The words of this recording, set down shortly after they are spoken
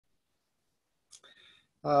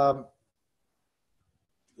Um,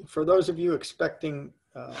 for those of you expecting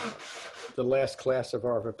the last class of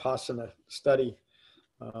our Vipassana study,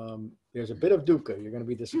 there's a bit of dukkha. You're going to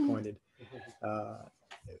be disappointed.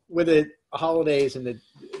 With the holidays and the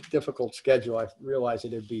difficult schedule, I realized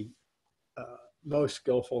it'd be most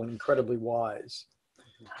skillful and incredibly wise.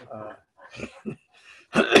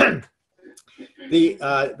 The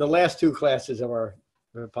last two classes of our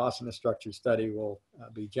Vipassana structured study will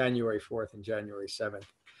be January 4th and January 7th.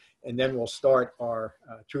 And then we'll start our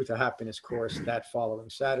Truth of Happiness course that following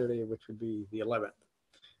Saturday, which would be the 11th.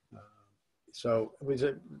 So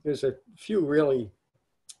there's a few really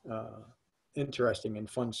interesting and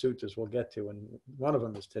fun suttas we'll get to. And one of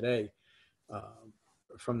them is today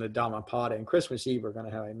from the Dhammapada. And Christmas Eve, we're going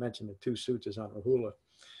to have, I mentioned, the two suttas on Rahula.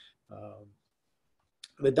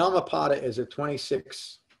 The Dhammapada is a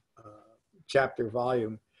 26 chapter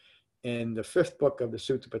volume in the fifth book of the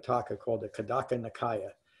Sutta Pitaka called the Khaddaka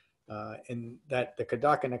Nikaya. And that the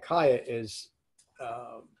Khaddaka Nikaya is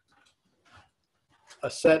a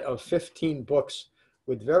set of 15 books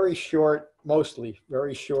with very short, mostly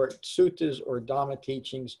very short suttas or Dhamma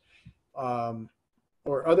teachings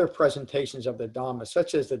or other presentations of the Dhamma,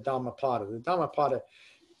 such as the Dhammapada. The Dhammapada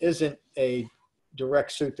isn't a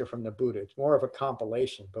direct sutta from the Buddha. It's more of a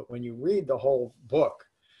compilation. But when you read the whole book,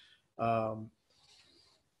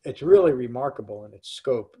 it's really remarkable in its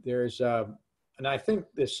scope. There's, and I think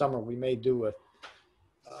this summer we may do a,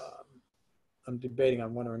 I'm debating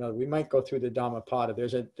on one or another. We might go through the Dhammapada.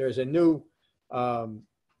 There's a new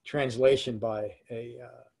translation by a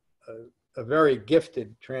very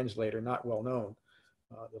gifted translator, not well known,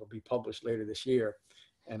 that'll be published later this year.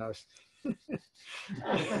 And I was,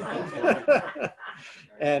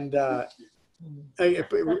 and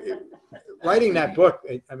writing that book,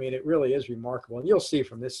 I mean, it really is remarkable. And you'll see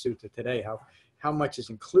from this sutta today how much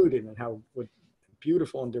is included and how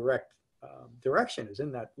beautiful and direct direction is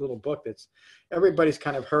in that little book. That's everybody's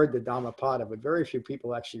kind of heard the Dhammapada, but very few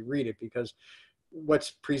people actually read it because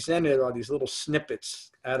what's presented are these little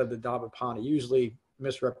snippets out of the Dhammapada, usually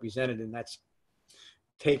misrepresented, and that's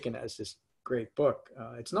taken as this great book.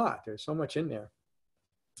 It's not. There's so much in there.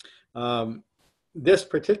 This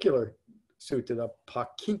particular sutta, the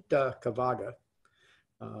Pakinnkavagga,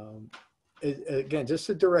 is, again, just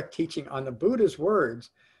a direct teaching on the Buddha's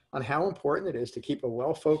words on how important it is to keep a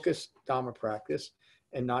well-focused Dhamma practice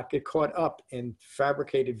and not get caught up in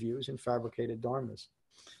fabricated views and fabricated dharmas.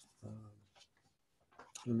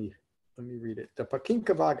 Let me read it. The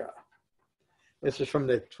Pakinnkavagga. This is from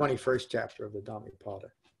the 21st chapter of the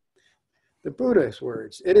Dhammapada. The Buddha's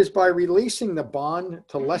words: "It is by releasing the bond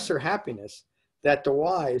to lesser happiness that the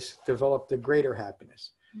wise develop the greater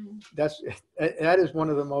happiness." That is one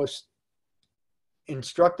of the most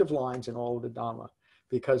instructive lines in all of the Dhamma,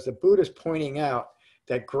 because the Buddha is pointing out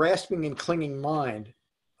that grasping and clinging mind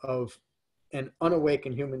of an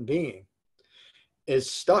unawakened human being is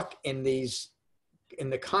stuck in the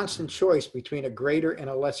constant choice between a greater and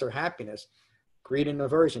a lesser happiness, greed and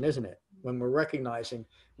aversion, isn't it? When we're recognizing,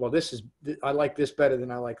 well, I like this better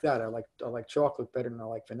than I like that. I like chocolate better than I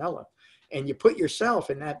like vanilla. And you put yourself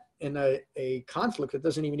in a conflict that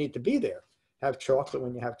doesn't even need to be there. Have chocolate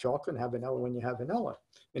when you have chocolate, and have vanilla when you have vanilla.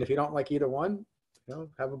 And if you don't like either one,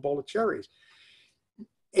 have a bowl of cherries.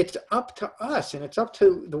 It's up to us, and it's up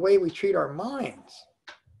to the way we treat our minds.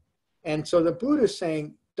 And so the Buddha is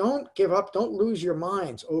saying, don't give up, don't lose your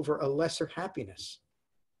minds over a lesser happiness.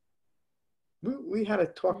 We had a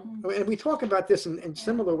talk, and we talk about this in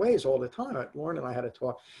similar ways all the time. Lauren and I had a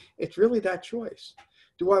talk. It's really that choice.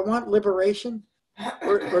 Do I want liberation,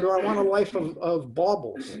 or do I want a life of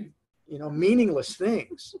baubles, meaningless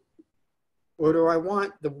things? Or do I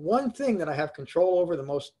want the one thing that I have control over, the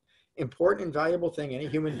most important and valuable thing any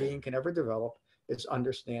human being can ever develop, is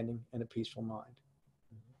understanding and a peaceful mind?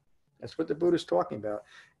 That's what the Buddha is talking about.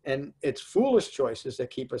 And it's foolish choices that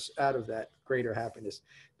keep us out of that greater happiness.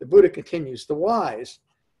 The Buddha continues, the wise,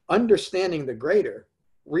 understanding the greater,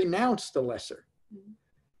 renounce the lesser.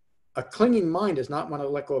 A clinging mind does not want to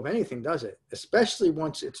let go of anything, does it? Especially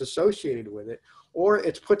once it's associated with it, or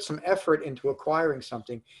it's put some effort into acquiring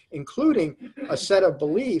something, including a set of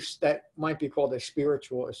beliefs that might be called a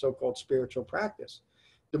so-called spiritual practice.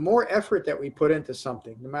 The more effort that we put into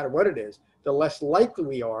something, no matter what it is, the less likely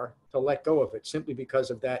we are to let go of it, simply because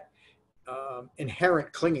of that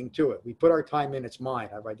inherent clinging to it. We put our time in, it's mine,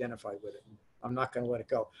 I've identified with it. I'm not going to let it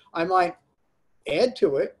go. I might add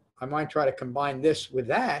to it. I might try to combine this with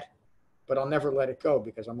that, but I'll never let it go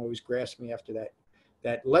because I'm always grasping after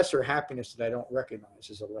that lesser happiness that I don't recognize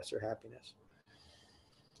as a lesser happiness.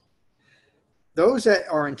 Those that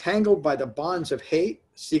are entangled by the bonds of hate,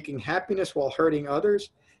 seeking happiness while hurting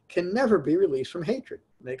others, can never be released from hatred.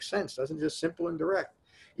 Makes sense, doesn't it? Just simple and direct.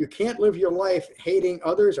 You can't live your life hating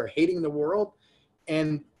others or hating the world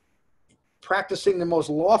and practicing the most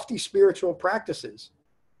lofty spiritual practices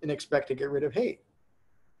and expect to get rid of hate.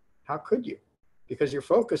 How could you? Because your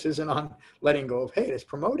focus isn't on letting go of hate, it's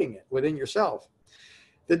promoting it within yourself.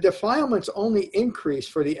 The defilements only increase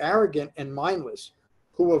for the arrogant and mindless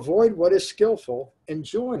who avoid what is skillful and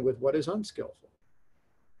join with what is unskillful.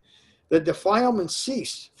 The defilements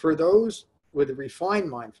cease for those with refined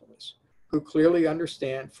mindfulness who clearly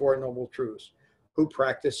understand Four Noble Truths, who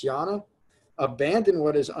practice jhana, abandon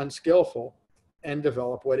what is unskillful, and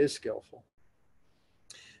develop what is skillful.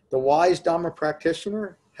 The wise Dhamma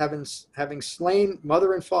practitioner, having slain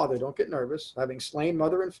mother and father, don't get nervous, having slain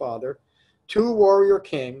mother and father, 2 warrior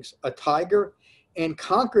kings, a tiger, and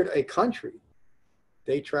conquered a country,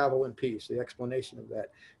 they travel in peace. The explanation of that.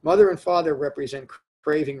 Mother and father represent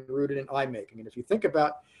craving rooted in eye-making. And if you think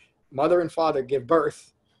about mother and father give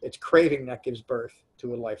birth, it's craving that gives birth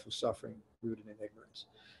to a life of suffering rooted in ignorance.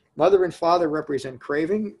 Mother and father represent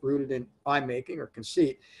craving rooted in eye-making or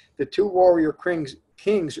conceit. The 2 warrior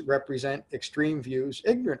kings represent extreme views,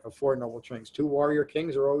 ignorant of Four Noble Truths. 2 warrior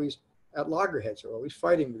kings are always at loggerheads, are always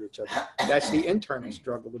fighting with each other. That's the internal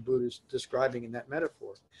struggle the Buddha is describing in that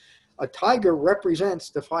metaphor. A tiger represents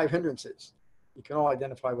the 5 hindrances. You can all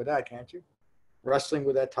identify with that, can't you? Wrestling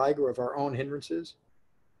with that tiger of our own hindrances.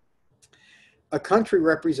 A country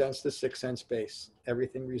represents the 6th sense base.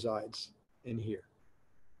 Everything resides in here.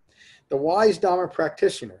 The wise Dhamma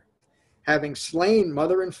practitioner, having slain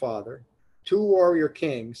mother and father, 2 warrior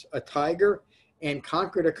kings, a tiger, and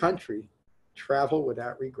conquered a country, travel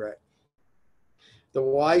without regret. The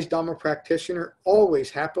wise Dhamma practitioner always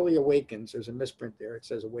happily awakens. There's a misprint there. It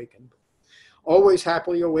says awakened. Always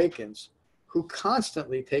happily awakens, who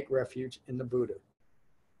constantly take refuge in the Buddha.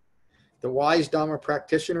 The wise Dhamma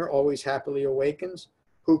practitioner always happily awakens,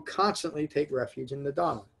 who constantly take refuge in the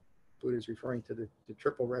Dhamma. Buddha is referring to the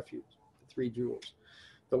triple refuge, the 3 jewels.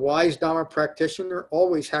 The wise Dhamma practitioner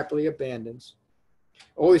always happily awakens,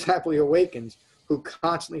 who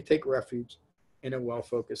constantly take refuge in a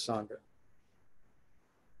well-focused Sangha.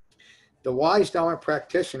 The wise Dhamma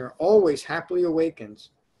practitioner always happily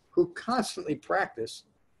awakens, who constantly practice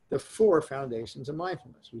the 4 foundations of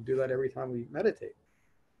mindfulness. We do that every time we meditate,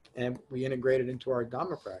 and we integrate it into our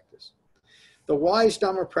Dhamma practice. The wise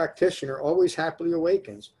Dhamma practitioner always happily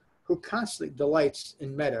awakens, who constantly delights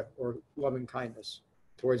in metta, or loving kindness,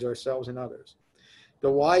 towards ourselves and others.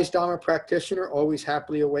 The wise Dhamma practitioner always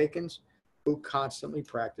happily awakens, who constantly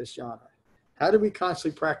practice jhana. How do we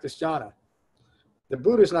constantly practice jhana? The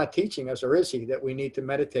Buddha is not teaching us, or is he, that we need to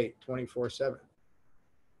meditate 24/7? Of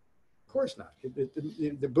course not.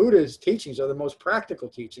 The Buddha's teachings are the most practical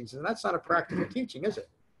teachings, and that's not a practical teaching, is it?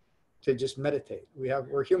 To just meditate.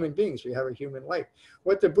 We're human beings. We have a human life.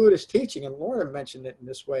 What the Buddha is teaching, and Lorna mentioned it in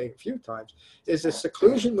this way a few times, is the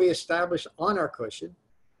seclusion we establish on our cushion,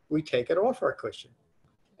 we take it off our cushion.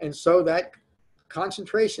 And so that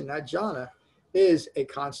concentration, that jhana, is a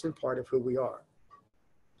constant part of who we are.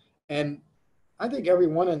 And I think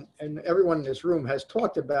everyone in this room has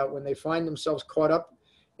talked about when they find themselves caught up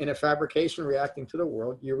in a fabrication reacting to the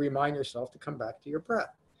world, you remind yourself to come back to your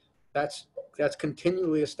breath. That's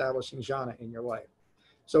continually establishing jhana in your life.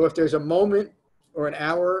 So if there's a moment or an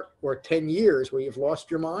hour or 10 years where you've lost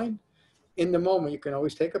your mind, in the moment you can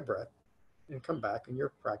always take a breath and come back, and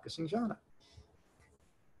you're practicing jhana.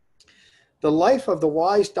 The life of the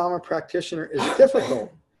wise Dhamma practitioner is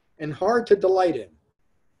difficult and hard to delight in.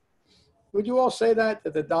 Would you all say that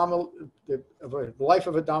the life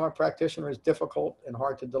of a Dhamma practitioner is difficult and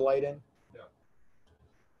hard to delight in? Yeah.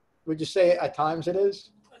 Would you say at times it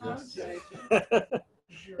is? Yes.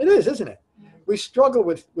 It is, isn't it? We struggle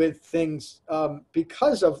with things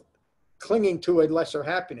because of clinging to a lesser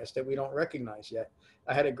happiness that we don't recognize yet.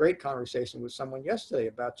 I had a great conversation with someone yesterday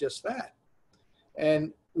about just that.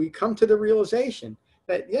 And we come to the realization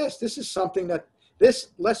that, yes, this is something that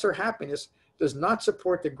this lesser happiness does not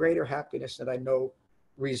support the greater happiness that I know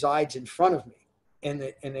resides in front of me in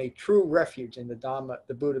a true refuge in the Dhamma,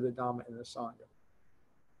 the Buddha, the Dhamma, and the Sangha.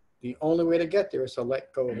 The only way to get there is to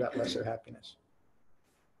let go of that lesser happiness.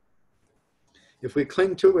 If we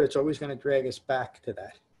cling to it, it's always going to drag us back to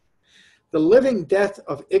that. The living death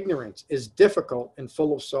of ignorance is difficult and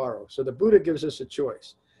full of sorrow. So the Buddha gives us a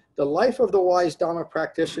choice. The life of the wise Dhamma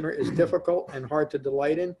practitioner is difficult and hard to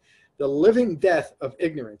delight in. The living death of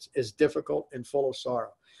ignorance is difficult and full of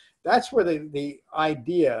sorrow. That's where the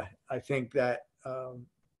idea, I think, that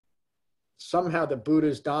somehow the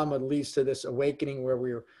Buddha's Dhamma leads to this awakening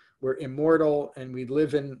where we're immortal and we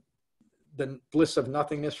live in the bliss of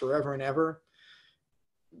nothingness forever and ever.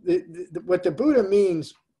 What the Buddha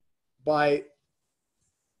means by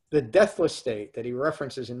the deathless state that he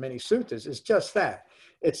references in many suttas is just that.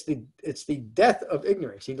 It's the death of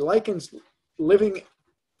ignorance. He likens living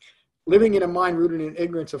in a mind rooted in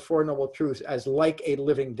ignorance of Four Noble Truths as like a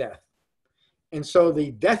living death. And so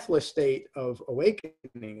the deathless state of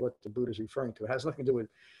awakening, what the Buddha is referring to, has nothing to do with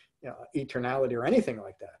eternality or anything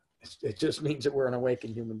like that. It just means that we're an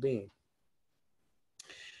awakened human being.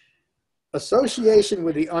 Association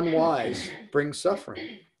with the unwise brings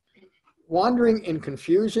suffering. Wandering in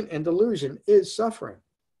confusion and delusion is suffering.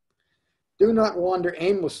 Do not wander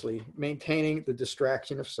aimlessly, maintaining the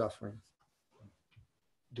distraction of suffering.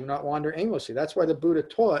 Do not wander aimlessly. That's why the Buddha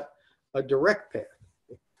taught a direct path.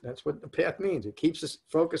 That's what the path means. It keeps us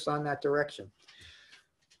focused on that direction.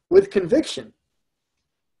 With conviction,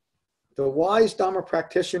 the wise Dhamma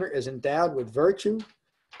practitioner is endowed with virtue,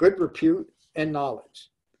 good repute, and knowledge.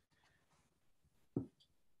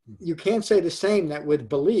 You can't say the same that with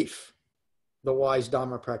belief, the wise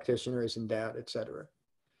Dhamma practitioner is endowed, etc.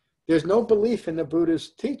 There's no belief in the Buddha's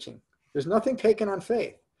teaching. There's nothing taken on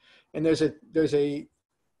faith. And there's a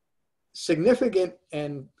significant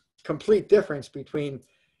and complete difference between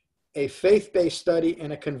a faith-based study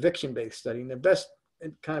and a conviction-based study. And the best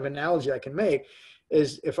kind of analogy I can make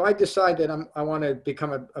is if I decide that I want to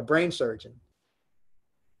become a brain surgeon,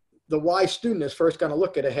 the wise student is first going to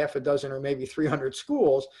look at a half a dozen or maybe 300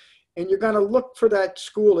 schools, and you're going to look for that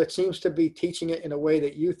school that seems to be teaching it in a way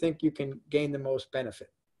that you think you can gain the most benefit.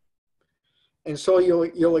 And so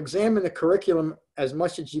you'll examine the curriculum as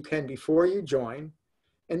much as you can before you join,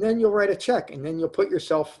 and then you'll write a check, and then you'll put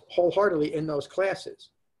yourself wholeheartedly in those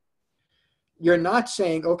classes. You're not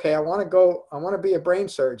saying, okay, I want to be a brain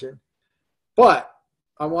surgeon, but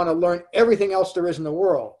I want to learn everything else there is in the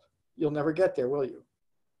world. You'll never get there, will you?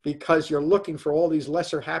 Because you're looking for all these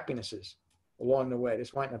lesser happinesses along the way.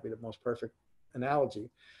 This might not be the most perfect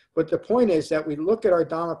analogy, but the point is that we look at our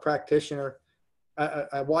Dhamma practitioner,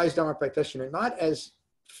 a wise Dhamma practitioner, not as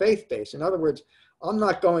faith-based. In other words, I'm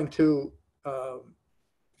not going to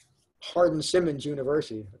Hardin-Simmons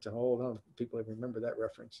University. It's an old, people even remember that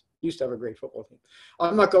reference. Used to have a great football team.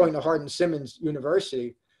 I'm not going to Hardin-Simmons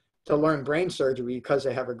University to learn brain surgery because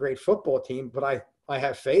they have a great football team, but I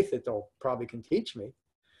have faith that they'll probably can teach me.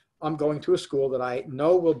 I'm going to a school that I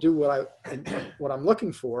know will do what I'm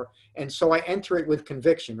looking for, and so I enter it with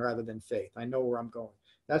conviction rather than faith. I know where I'm going.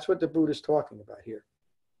 That's what the Buddha is talking about here.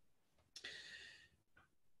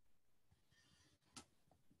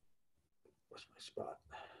 Where's my spot?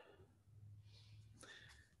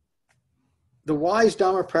 The wise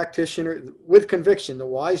Dhamma practitioner, with conviction, the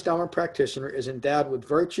wise Dhamma practitioner is endowed with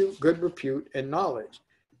virtue, good repute, and knowledge.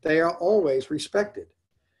 They are always respected.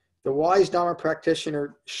 The wise Dhamma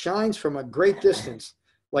practitioner shines from a great distance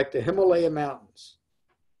like the Himalaya mountains.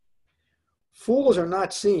 Fools are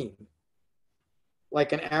not seen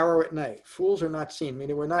like an arrow at night. Fools are not seen,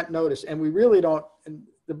 meaning we're not noticed. And we really don't, and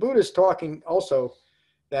the Buddha is talking also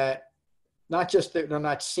that not just that they're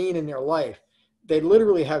not seen in their life, they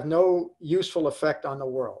literally have no useful effect on the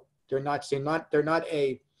world. They're not seen, they're not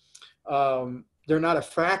a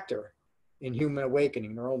factor in human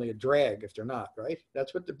awakening. They're only a drag if they're not, right?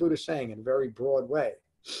 That's what the Buddha is saying in a very broad way.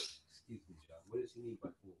 Excuse me, John. What does he mean by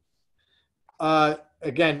fools?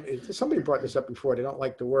 Again, somebody brought this up before. They don't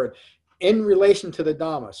like the word. In relation to the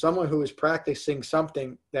Dhamma, someone who is practicing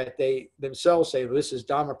something that they themselves say, well, this is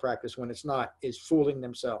Dhamma practice when it's not, is fooling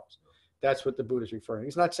themselves. That's what the Buddha is referring to.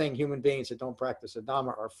 He's not saying human beings that don't practice the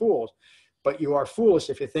Dhamma are fools, but you are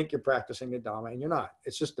foolish if you think you're practicing the Dhamma and you're not.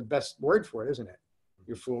 It's just the best word for it, isn't it?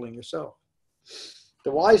 You're fooling yourself.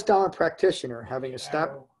 The wise Dhamma practitioner, having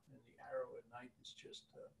established... The arrow at night is just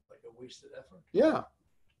like a wasted effort. Yeah.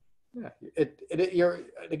 Yeah.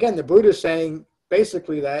 Again, the Buddha is saying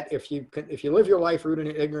basically that if you live your life rooted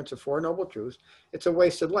in ignorance of Four Noble Truths, it's a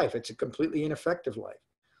wasted life. It's a completely ineffective life.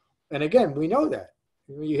 And again, we know that.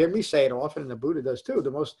 You hear me say it often, and the Buddha does too.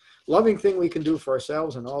 The most loving thing we can do for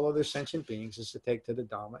ourselves and all other sentient beings is to take to the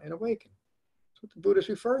Dhamma and awaken. That's what the Buddha is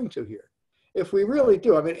referring to here. If we really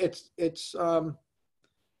do, I mean,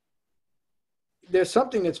 there's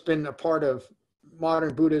something that's been a part of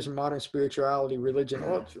modern Buddhism, modern spirituality, religion,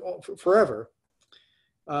 forever.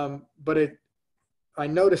 But I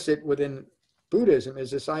notice it within Buddhism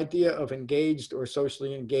is this idea of engaged or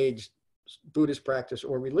socially engaged Buddhist practice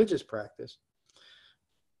or religious practice.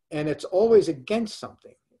 And it's always against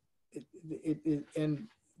something.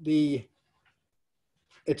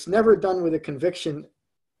 It's never done with a conviction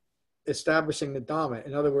establishing the Dhamma.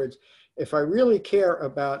 In other words, if I really care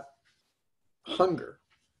about hunger,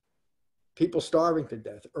 people starving to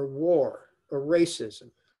death, or war, or racism,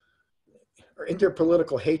 or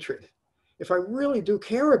interpolitical hatred, if I really do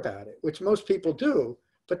care about it, which most people do,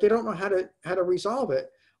 but they don't know how to resolve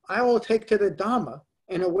it, I will take to the Dhamma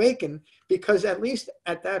and awaken, because at least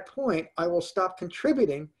at that point, I will stop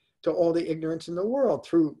contributing to all the ignorance in the world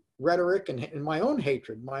through rhetoric and my own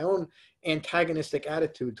hatred, my own antagonistic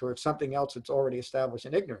attitude towards something else that's already established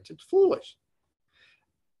in ignorance. It's foolish.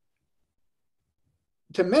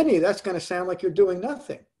 To many, that's going to sound like you're doing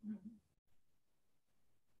nothing.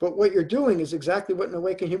 But what you're doing is exactly what an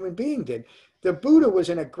awakened human being did. The Buddha was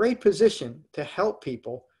in a great position to help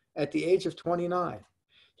people at the age of 29.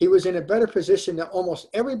 He was in a better position than almost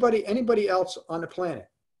anybody else on the planet.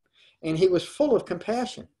 And he was full of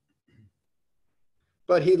compassion.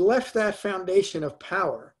 But he left that foundation of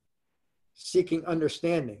power seeking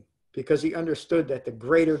understanding, because he understood that the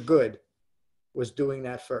greater good was doing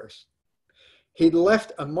that first. He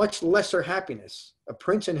left a much lesser happiness, a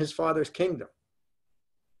prince in his father's kingdom,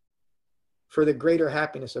 for the greater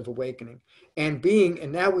happiness of awakening and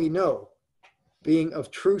now we know, being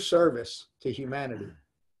of true service to humanity.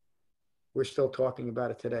 We're still talking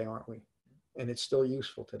about it today, aren't we? And it's still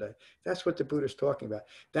useful today. That's what the Buddha's talking about.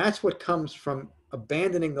 That's what comes from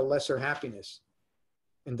abandoning the lesser happiness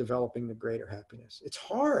and developing the greater happiness. It's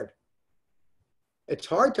hard. It's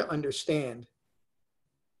hard to understand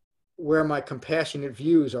where my compassionate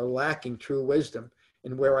views are lacking true wisdom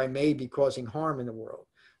and where I may be causing harm in the world.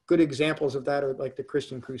 Good examples of that are like the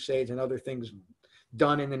Christian Crusades and other things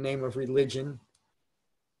done in the name of religion.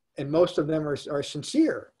 And most of them are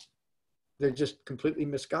sincere. They're just completely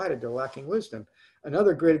misguided. They're lacking wisdom.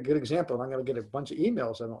 Another good example, and I'm going to get a bunch of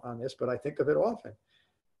emails on this, but I think of it often.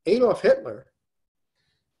 Adolf Hitler,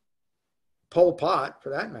 Pol Pot, for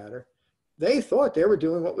that matter, they thought they were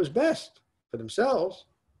doing what was best for themselves.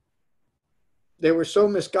 They were so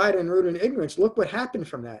misguided and rooted in ignorance. Look what happened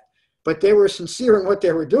from that. But they were sincere in what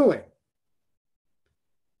they were doing.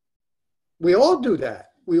 We all do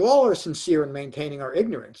that. We all are sincere in maintaining our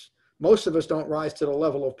ignorance. Most of us don't rise to the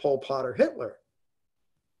level of Pol Pot or Hitler.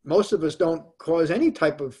 Most of us don't cause any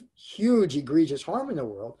type of huge, egregious harm in the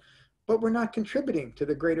world, but we're not contributing to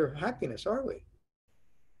the greater happiness, are we?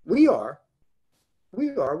 We are.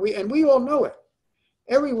 And we all know it.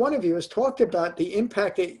 Every one of you has talked about the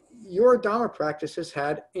impact that your Dhamma practice has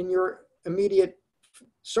had in your immediate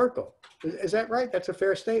circle. Is that right? That's a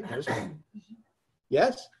fair statement, isn't it?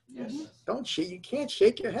 Yes? Yes. Don't shake. You can't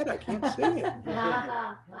shake your head. I can't see it.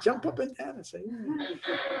 Jump up and down and say,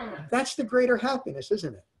 that's the greater happiness,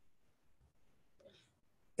 isn't it?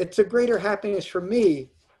 It's a greater happiness for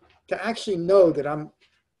me to actually know that I'm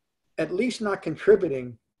at least not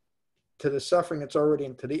contributing to the suffering that's already,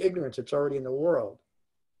 to the ignorance that's already in the world.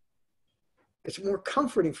 It's more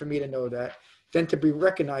comforting for me to know that than to be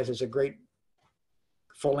recognized as a great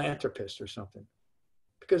philanthropist or something,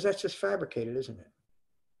 because that's just fabricated, isn't it?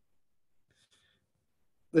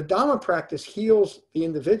 The Dhamma practice heals the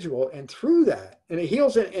individual, and through that, and it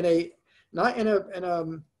heals it not in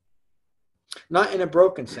a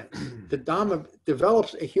broken sense. The Dhamma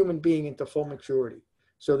develops a human being into full maturity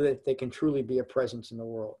so that they can truly be a presence in the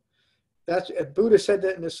world. That's Buddha said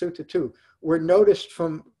that in the sutta too. We're noticed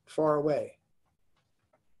from far away,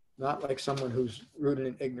 not like someone who's rooted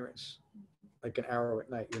in ignorance, like an arrow at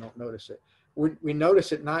night. You don't notice it. We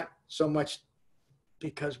notice it not so much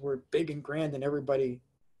because we're big and grand and everybody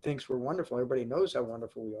thinks we're wonderful. Everybody knows how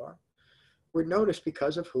wonderful we are. We're noticed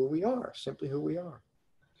because of who we are, simply who we are.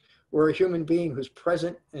 We're a human being who's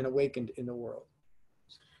present and awakened in the world.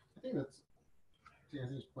 I think that's, to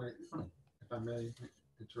Anthony's point, if I may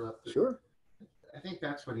interrupt. Sure. I think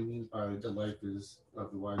that's what he means by the life is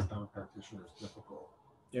of the wise Dhamma practitioner is difficult.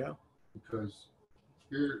 Yeah. Because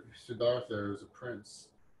here, Siddhartha as a prince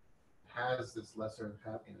has this lesser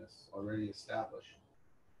happiness already established.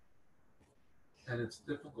 And it's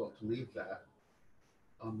difficult to leave that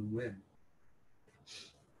on the whim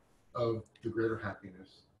of the greater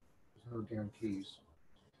happiness. There's no guarantees.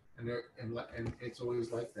 And it's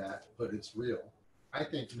always like that, but it's real. I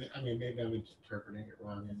think, I mean, maybe I'm interpreting it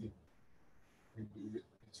wrong. I think maybe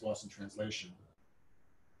it's lost in translation.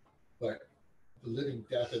 But the living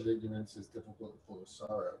death of ignorance is difficult and full of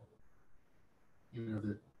sorrow. You know,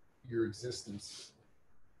 that your existence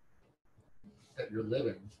that you're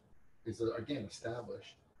living is, again,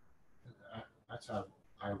 established. That's how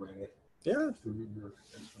I read it. Yeah. Through your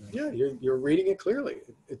explanation. Yeah, you're reading it clearly.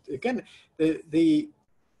 Again,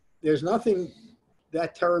 there's nothing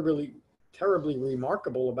that terribly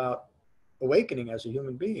remarkable about awakening as a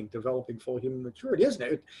human being, developing full human maturity, isn't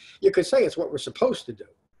it? You could say it's what we're supposed to do.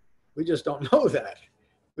 We just don't know that.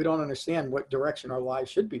 We don't understand what direction our lives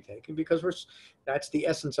should be taking because that's the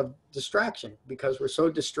essence of distraction, because we're so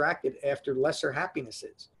distracted after lesser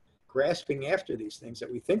happinesses, grasping after these things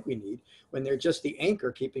that we think we need when they're just the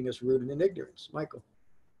anchor keeping us rooted in ignorance. Michael.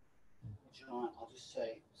 John, I'll just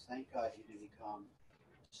say, thank God you didn't become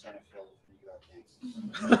center fielder for New York Yankees.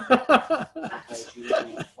 Because you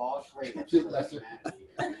would be far greater for humanity.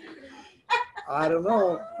 I don't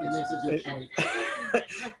know. He makes a good point.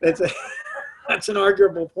 That's an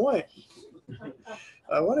arguable point.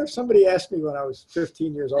 I wonder if somebody asked me when I was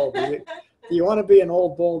 15 years old, do you want to be an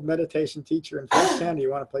old, bold meditation teacher in first town, or do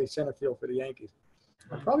you want to play center field for the Yankees?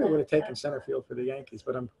 I probably would have taken center field for the Yankees,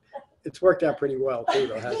 but it's worked out pretty well too,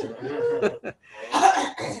 though, hasn't it?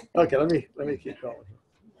 Okay, let me keep going.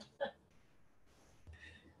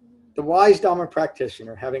 The wise Dhamma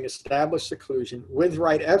practitioner, having established seclusion with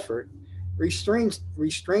right effort,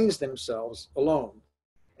 restrains themselves alone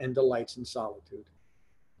and delights in solitude.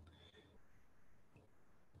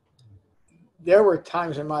 There were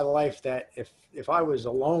times in my life that if I was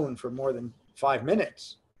alone for more than 5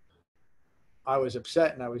 minutes, I was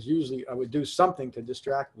upset, and I would do something to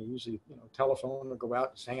distract me, usually, telephone, or go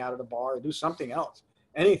out and hang out at a bar, or do something else,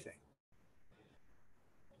 anything.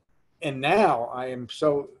 And now I am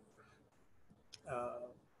so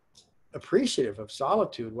appreciative of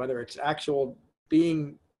solitude, whether it's actual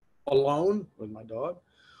being alone with my dog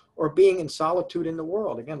or being in solitude in the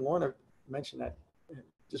world. Again, Lorna mentioned that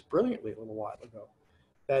just brilliantly a little while ago,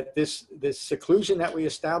 that this seclusion that we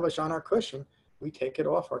establish on our cushion, we take it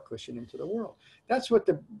off our cushion into the world. That's what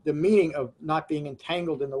the meaning of not being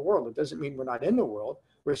entangled in the world. It doesn't mean we're not in the world.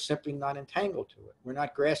 We're simply not entangled to it. We're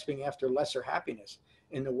not grasping after lesser happiness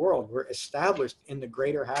in the world. We're established in the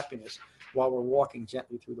greater happiness while we're walking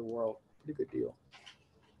gently through the world. Pretty good deal.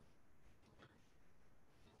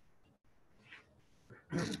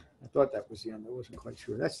 I thought that was the end. I wasn't quite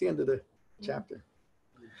sure. That's the end of the chapter.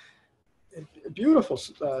 A beautiful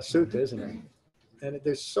sutta, isn't it? And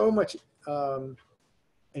there's so much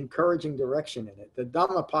encouraging direction in it. The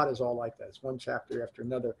Dhammapada is all like that. It's one chapter after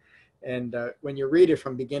another. And when you read it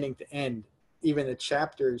from beginning to end, even the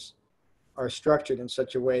chapters are structured in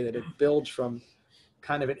such a way that it builds from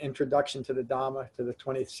kind of an introduction to the Dhamma to the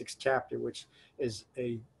 26th chapter, which is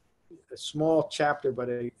a small chapter, but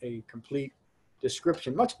a complete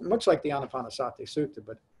description, much like the Anapanasati Sutta,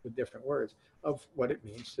 but with different words, of what it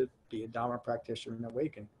means to be a Dhamma practitioner and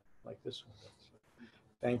awaken like this one. So,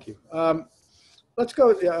 thank you. Let's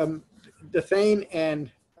go. Dathane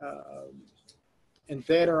and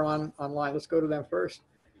Thad are online. Let's go to them first.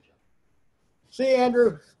 See you,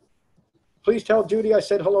 Andrew. Please tell Judy I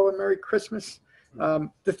said hello and Merry Christmas.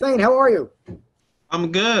 Dathane, how are you?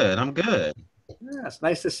 I'm good. I'm good. Yes,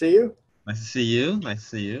 nice to see you. Nice to see you. Nice to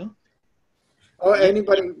see you. Oh,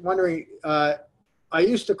 anybody wondering? I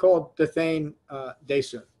used to call Dathane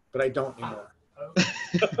Desun, but I don't anymore.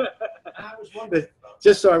 I was wondering about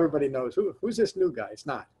Just so everybody knows, who's this new guy? It's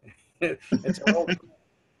not. It's an old.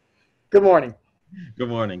 Good morning. Good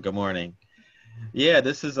morning. Good morning. Yeah,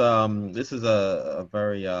 this is a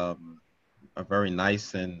very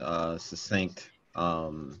nice and succinct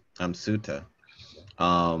sutta.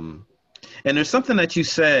 And there's something that you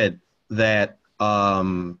said that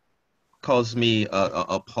caused me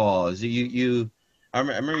a pause. I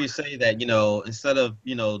remember you say that, instead of,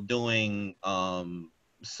 doing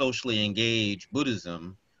socially engaged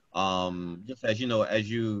Buddhism, just as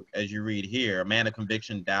you read here, a man of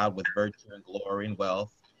conviction endowed with virtue and glory and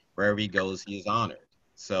wealth, wherever he goes, he is honored.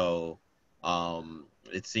 So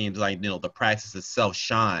it seems like, the practice itself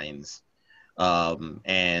shines,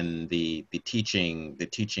 and the teaching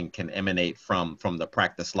can emanate from the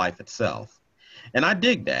practice life itself. And I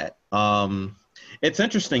dig that. It's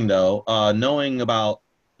interesting, though, knowing about,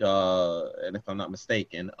 and if I'm not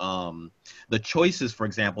mistaken, the choices, for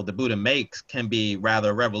example, the Buddha makes can be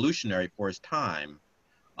rather revolutionary for his time.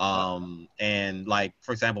 And like,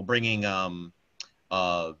 for example, bringing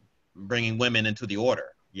women into the order.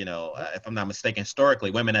 If I'm not mistaken, historically,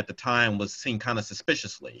 women at the time was seen kind of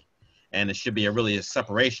suspiciously. And it should be a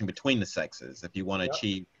separation between the sexes if you want to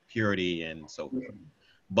achieve purity and so forth.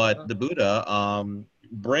 But the Buddha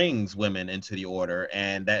brings women into the order,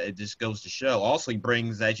 and that it just goes to show. Also, he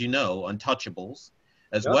brings, as you know, untouchables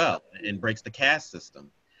as well, and breaks the caste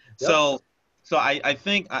system. So I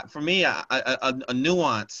think, for me, a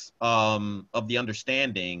nuance of the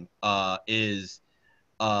understanding is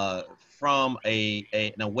from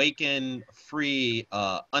an awakened, free,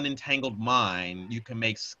 unentangled mind, you can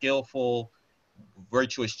make skillful,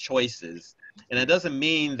 virtuous choices. And it doesn't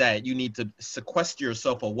mean that you need to sequester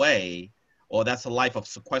yourself away, or that's a life of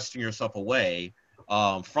sequestering yourself away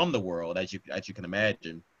from the world, as you can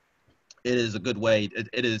imagine. it is a good way.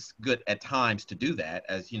 It is good at times to do that,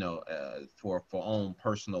 as you know, for own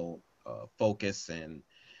personal focus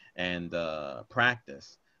and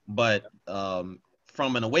practice. But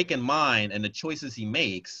from an awakened mind and the choices he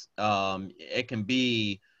makes, it can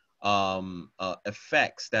be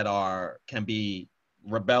effects that can be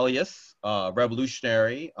rebellious,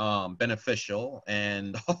 revolutionary, beneficial,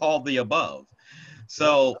 and all the above.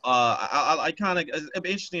 So I kind of, it'd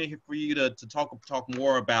be interesting for you to talk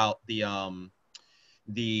more about the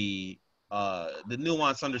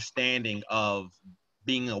nuanced understanding of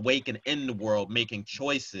being awakened in the world, making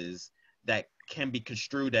choices that can be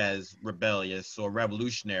construed as rebellious or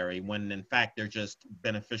revolutionary when in fact they're just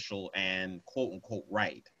beneficial and quote unquote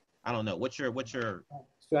right. I don't know. What's your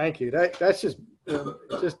Thank you. That's just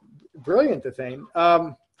brilliant to think.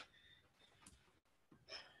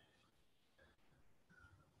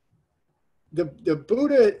 The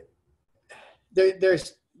Buddha,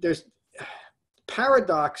 there's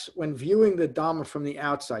paradox when viewing the Dhamma from the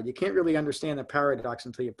outside. You can't really understand the paradox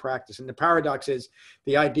until you practice. And the paradox is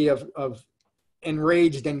the idea of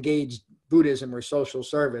enraged, engaged Buddhism or social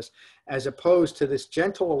service, as opposed to this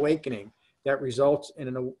gentle awakening that results in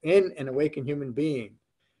an awakened human being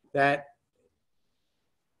that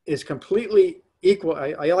is completely equal.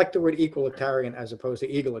 I like the word equalitarian as opposed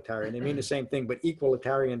to egalitarian. They mean the same thing, but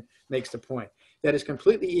equalitarian makes the point. That is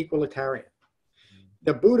completely equalitarian.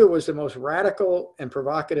 The Buddha was the most radical and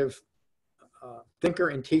provocative thinker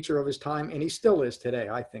and teacher of his time, and he still is today,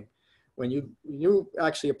 I think. When you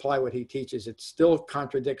actually apply what he teaches, it still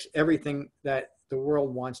contradicts everything that the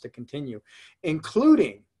world wants to continue,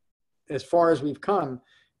 including, as far as we've come,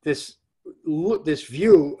 this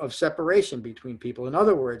view of separation between people. In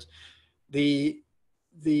other words, an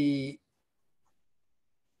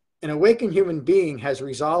awakened human being has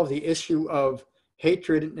resolved the issue of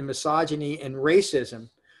hatred and misogyny and racism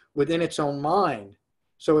within its own mind.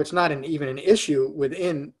 So it's not even an issue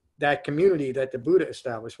within that community that the Buddha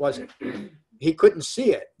established, was it? He couldn't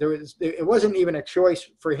see it. It wasn't even a choice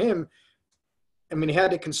for him. I mean, he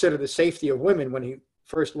had to consider the safety of women when he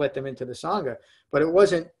first let them into the Sangha, but it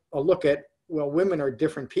wasn't a look at, well, women are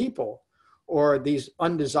different people, or these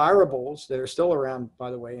undesirables that are still around,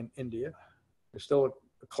 by the way, in India. There's still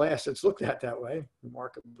a class that's looked at that way,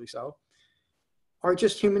 remarkably so, are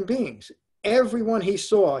just human beings. Everyone he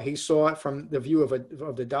saw it from the view of the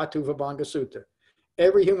Dhatu Vibhanga Sutta.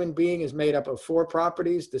 Every human being is made up of 4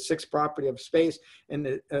 properties, the 6th property of space, and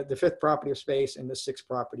the 5th property of space, and the 6th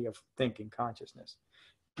property of thinking, consciousness.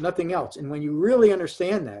 Nothing else. And when you really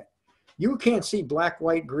understand that, you can't see black,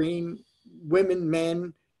 white, green, women,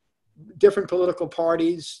 men, different political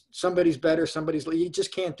parties, somebody's better, you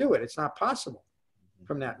just can't do it. It's not possible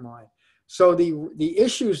from that mind. So the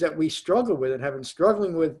issues that we struggle with and have been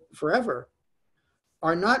struggling with forever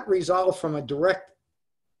are not resolved from a direct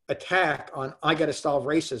attack on, I got to solve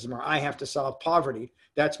racism, or I have to solve poverty.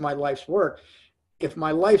 That's my life's work. If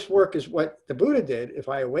my life's work is what the Buddha did, if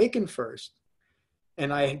I awaken first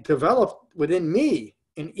and I develop within me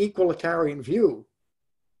an equalitarian view,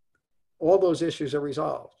 all those issues are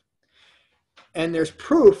resolved. And there's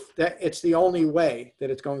proof that it's the only way that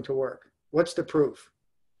it's going to work. What's the proof?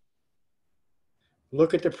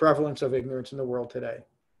 Look at the prevalence of ignorance in the world today.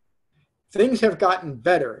 Things have gotten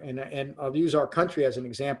better, and I'll use our country as an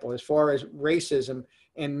example, as far as racism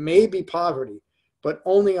and maybe poverty, but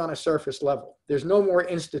only on a surface level. There's no more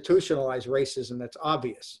institutionalized racism that's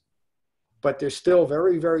obvious, but there's still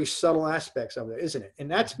very, very subtle aspects of it, isn't it? And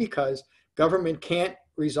that's because government can't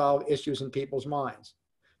resolve issues in people's minds.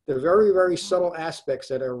 The very, very subtle aspects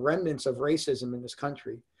that are remnants of racism in this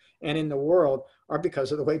country and in the world are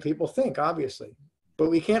because of the way people think, obviously. But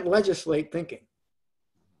we can't legislate thinking.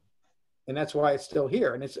 And that's why it's still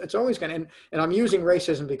here. And it's always going to, and I'm using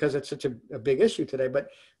racism because it's such a big issue today, but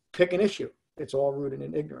pick an issue. It's all rooted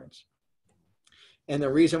in ignorance. And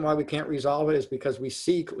the reason why we can't resolve it is because we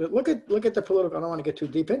seek, look at the political, I don't want to get too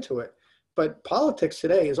deep into it, but politics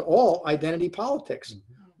today is all identity politics.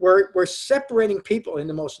 We're separating people in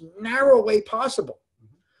the most narrow way possible.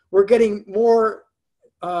 We're getting more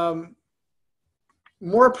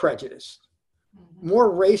prejudiced,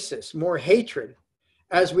 more racist, more hatred,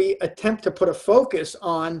 as we attempt to put a focus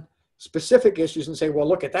on specific issues and say, well,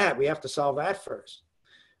 look at that. We have to solve that first.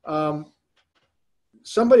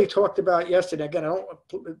 Somebody talked about yesterday, again,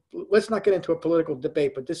 let's not get into a political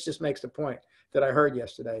debate, but this just makes the point that I heard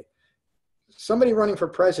yesterday. Somebody running for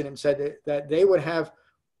president said that they would have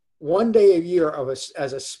one day a year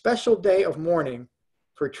as a special day of mourning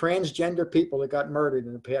for transgender people that got murdered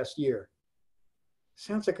in the past year.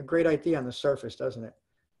 Sounds like a great idea on the surface, doesn't it?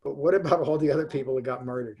 But what about all the other people that got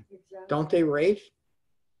murdered? Exactly. Don't they rage?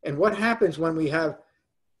 And what happens when we have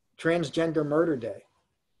Transgender Murder Day?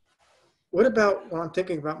 What about when I'm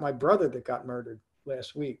thinking about my brother that got murdered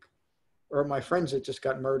last week, or my friends that just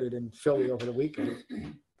got murdered in Philly over the weekend?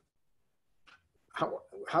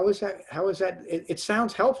 How is that? How is that? It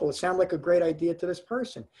sounds helpful. It sounds like a great idea to this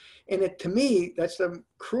person. And to me, that's the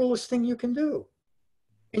cruelest thing you can do.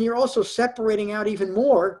 And you're also separating out even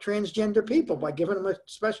more transgender people by giving them a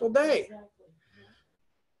special day.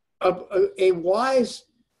 A wise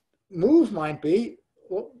move might be,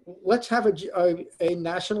 well, let's have a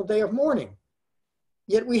national day of mourning.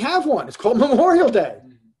 Yet we have one. It's called Memorial Day.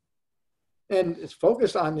 And it's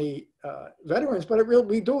focused on the veterans, but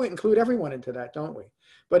we do include everyone into that, don't we?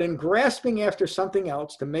 But in grasping after something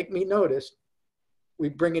else to make me notice, we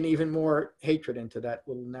bring in even more hatred into that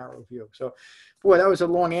little narrow view. So, boy, that was a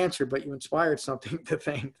long answer, but you inspired something to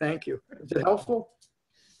think. Thank you. Is it helpful?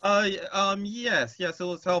 Yes, it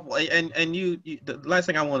was helpful. And you the last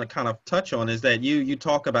thing I want to kind of touch on is that you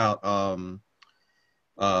talk about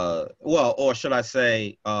well, or should I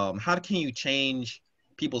say, how can you change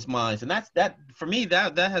people's minds? And that for me,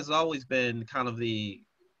 that has always been kind of the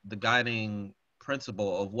guiding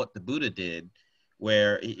principle of what the Buddha did,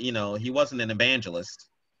 where he wasn't an evangelist.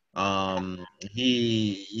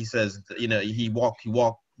 He says, he walked,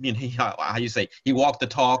 how you say, he walked the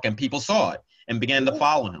talk and people saw it and began to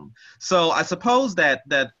follow him. So I suppose that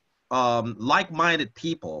like-minded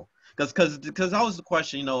people, because that was the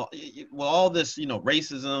question, with all this,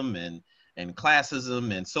 racism and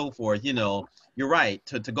classism and so forth, you're right,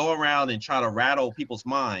 to go around and try to rattle people's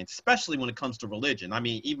minds, especially when it comes to religion. I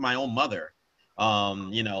mean, even my own mother,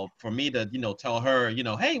 for me to, tell her,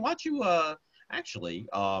 hey, why don't you, actually,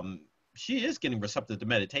 she is getting receptive to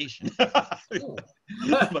meditation, but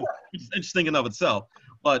it's interesting in of itself.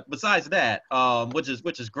 But besides that, which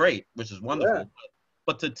is great, which is wonderful, yeah.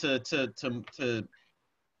 But to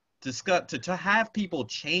discuss, to have people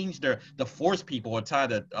change to force people or try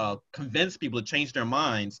to convince people to change their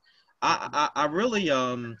minds, I really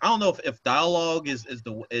I don't know if dialogue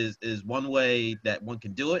is one way that one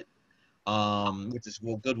can do it, which is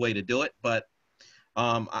a good way to do it, but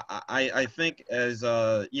I think as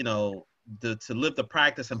to live the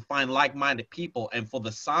practice and find like-minded people, and for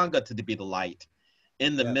the Sangha to be the light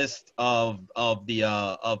in the midst of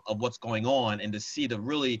what's going on, and to see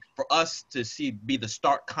for us to see be the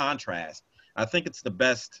stark contrast. I think it's the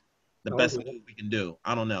best move we can do.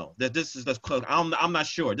 I don't know. This is I'm not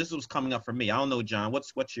sure. This was coming up for me. I don't know, John.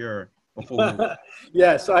 What's your before we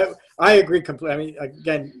Yes, I agree completely. I mean,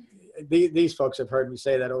 again, these folks have heard me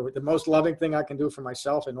say that over. The most loving thing I can do for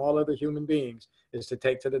myself and all other human beings is to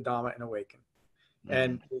take to the Dhamma and awaken.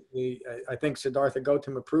 And I think Siddhartha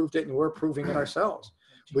Gautama approved it, and we're proving it ourselves.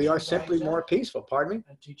 We are simply more peaceful. Pardon me?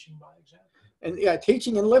 And teaching by example. And yeah,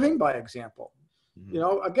 teaching and living by example.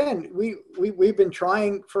 Again, we've been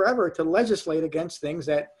trying forever to legislate against things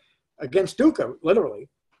against dukkha, literally.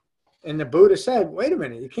 And the Buddha said, wait a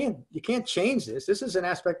minute, you can't change this. This is an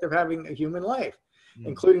aspect of having a human life,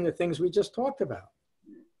 including the things we just talked about.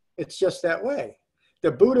 It's just that way.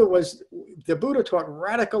 The Buddha taught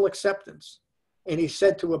radical acceptance. And he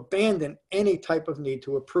said to abandon any type of need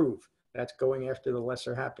to approve. That's going after the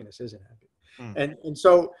lesser happiness, isn't it? And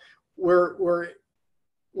so we're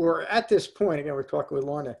at this point, again, we're talking with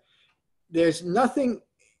Lorna. There's nothing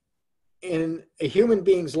in a human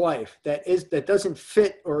being's life that doesn't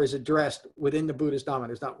fit or is addressed within the Buddha's Dhamma.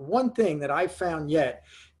 There's not one thing that I've found yet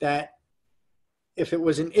that, if it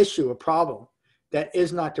was an issue, a problem, that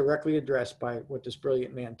is not directly addressed by what this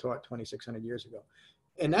brilliant man taught 2,600 years ago.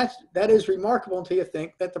 And that is remarkable until you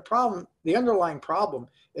think that the underlying problem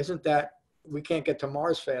isn't that we can't get to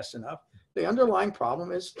Mars fast enough. The underlying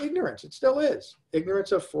problem is ignorance. It still is.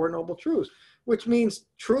 Ignorance of Four Noble Truths, which means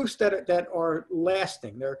truths that are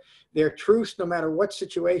lasting. They're truths no matter what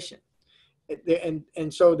situation.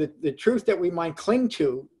 And so the truth that we might cling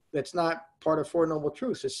to that's not part of Four Noble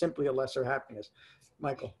Truths is simply a lesser happiness.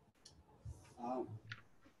 Michael.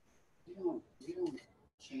 We don't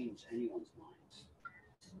change anyone's minds.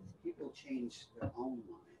 People change their own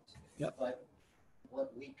minds. Yep. But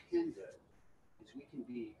what we can do is we can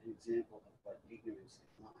be an example of what ignorance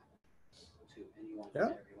is not to anyone and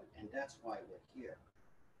everyone. And that's why we're here,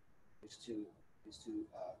 is to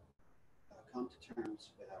come to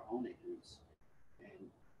terms with our own ignorance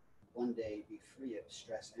and one day be free of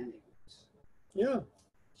stress and ignorance. Yeah.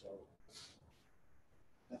 So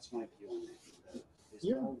that's my view on it. There's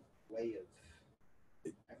no way of,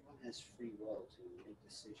 everyone has free will to make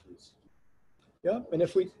decisions. Yeah, and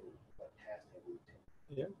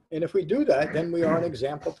Yeah. And if we do that, then we are an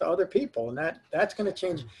example to other people, and that's going to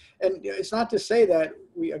change. And it's not to say that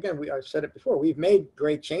I've said it before, we've made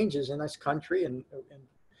great changes in this country and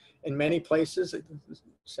in many places.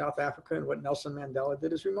 South Africa and what Nelson Mandela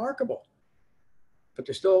did is remarkable. But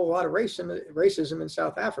there's still a lot of racism in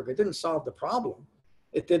South Africa. It didn't solve the problem.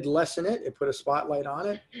 It did lessen it. It put a spotlight on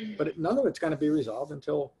it. But none of it's going to be resolved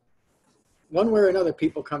until one way or another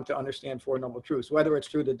people come to understand Four Noble Truths, whether it's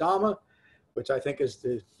through the Dhamma, which I think is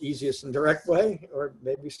the easiest and direct way, or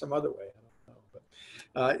maybe some other way. I don't know.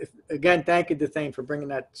 But again, thank you, Dethane, for bringing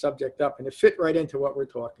that subject up, and it fit right into what we're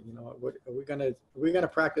talking. You know, are we gonna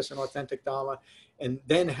practice an authentic Dhamma, and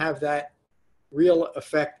then have that real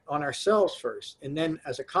effect on ourselves first, and then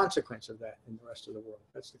as a consequence of that in the rest of the world?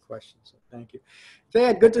 That's the question. So thank you.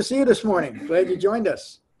 Thad, good to see you this morning. Glad you joined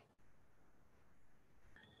us.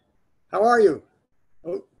 How are you?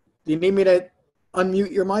 Oh, do you need me to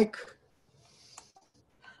unmute your mic?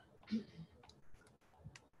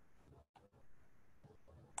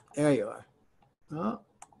 There you are. Oh.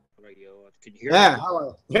 Can you hear Yeah, me? how are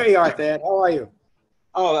you? There you are, Thad. How are you?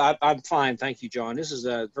 Oh, I'm fine. Thank you, John. This is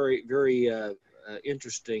a very, very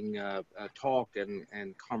interesting talk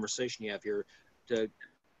and conversation you have here.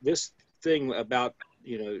 This thing about,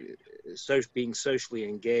 being socially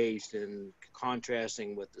engaged and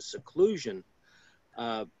contrasting with the seclusion,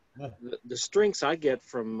 the strengths I get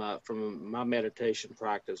from my meditation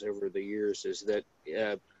practice over the years is that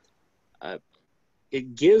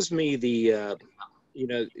it gives me the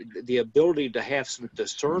ability to have some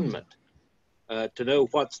discernment, to know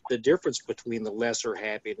what's the difference between the lesser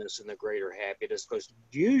happiness and the greater happiness. Because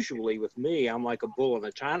usually with me, I'm like a bull in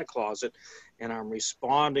a china closet, and I'm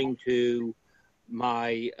responding to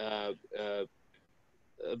my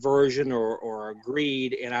aversion or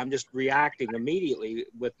greed, and I'm just reacting immediately.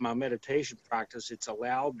 With my meditation practice, it's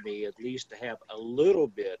allowed me at least to have a little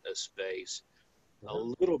bit of space, a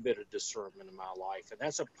little bit of discernment in my life. And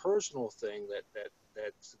that's a personal thing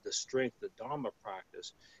that's the strength of Dhamma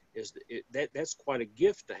practice, is that's quite a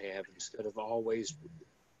gift to have, instead of always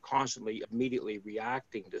constantly immediately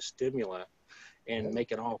reacting to stimuli and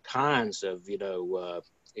making all kinds of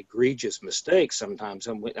egregious mistakes. Sometimes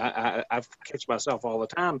I've catch myself all the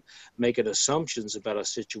time making assumptions about a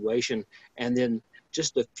situation, and then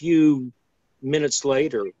just a few minutes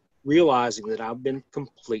later realizing that I've been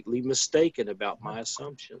completely mistaken about my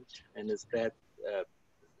assumptions. And it's that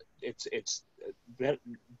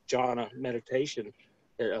jhana meditation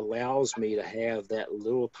that allows me to have that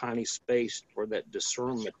little tiny space for that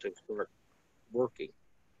discernment to start working.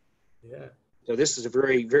 Yeah. So this is a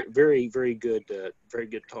very, very, very, very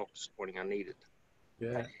good talk this morning. I needed.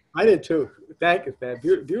 Yeah, I did too. Thank you, Thad.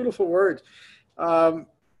 Beautiful words.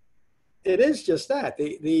 It is just that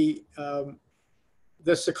the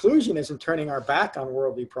seclusion isn't turning our back on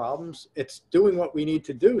worldly problems. It's doing what we need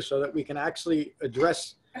to do so that we can actually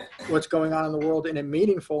address what's going on in the world in a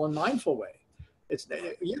meaningful and mindful way. It's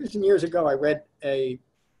years and years ago, I read a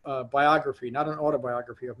biography, not an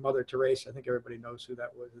autobiography, of Mother Teresa. I think everybody knows who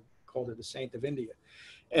that was. It called her the Saint of India.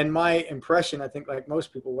 And my impression, I think, like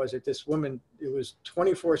most people, was that this woman, it was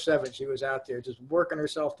 24/7. She was out there just working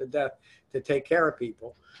herself to death to take care of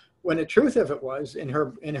people. When the truth of it was, in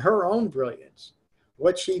her own brilliance,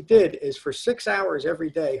 what she did is, for 6 hours every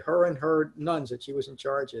day, her and her nuns that she was in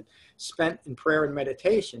charge of spent in prayer and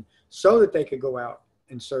meditation so that they could go out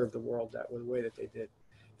and serve the world that way that they did.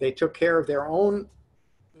 They took care of their own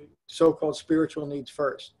so-called spiritual needs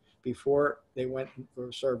first before they went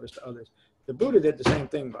for service to others. The Buddha did the same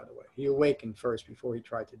thing, by the way. He awakened first before he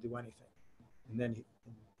tried to do anything. And then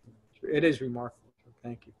it is remarkable.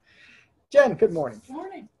 Thank you. Jen, good morning. Good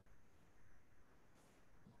morning.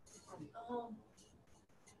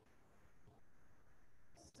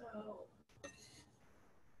 So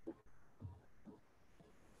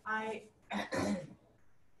I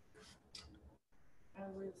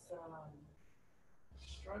was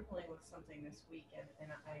struggling with something this weekend,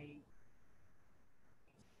 and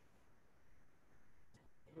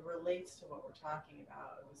it relates to what we're talking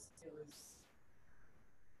about. It was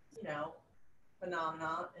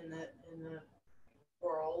phenomena in the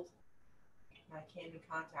world, and I came in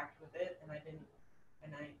contact with it, and I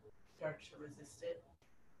started to resist it,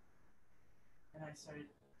 and I started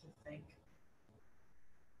to think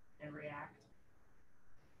and react,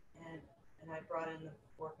 and I brought in the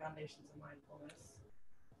 4 foundations of mindfulness,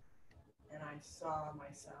 and I saw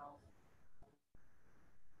myself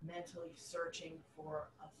mentally searching for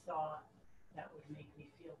a thought that would make me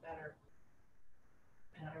feel better,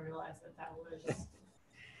 and I realized that was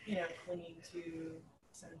clinging to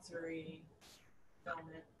sensory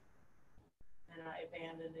fulfillment, and I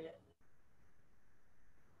abandoned it,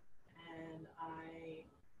 I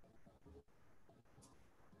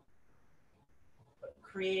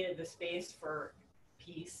created the space for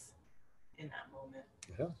peace in that moment.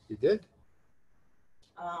 Yeah, you did.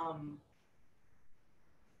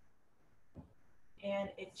 And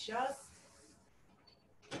it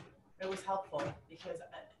was helpful because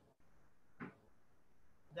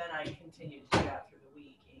then I continued to do that through the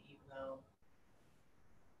week, even though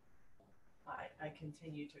I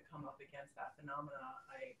continued to come up against that phenomena.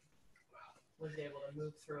 I was able to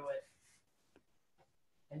move through it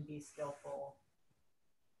and be skillful.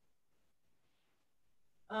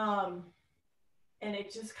 And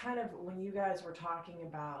it just kind of, when you guys were talking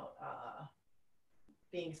about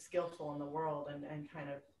being skillful in the world and kind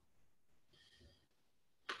of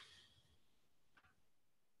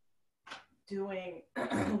doing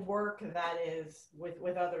work that is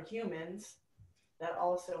with other humans that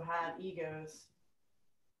also have egos,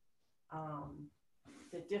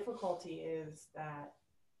 the difficulty is that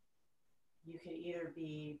you could either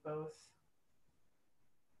be both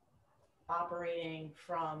operating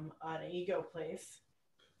from an ego place,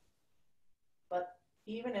 but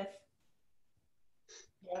even if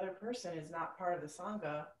the other person is not part of the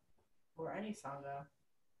Sangha or any Sangha,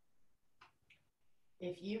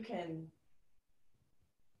 if you can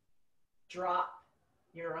drop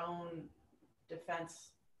your own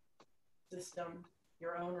defense system,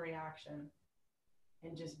 your own reaction,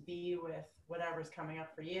 and just be with whatever's coming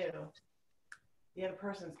up for you, the other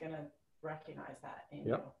person's going to recognize that in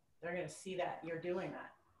you. They're going to see that you're doing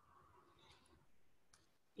that.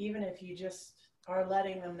 Even if you just are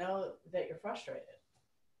letting them know that you're frustrated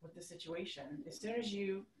with the situation, as soon as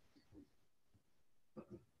you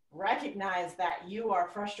recognize that you are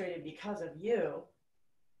frustrated because of you,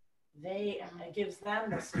 it gives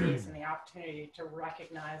them the space and the opportunity to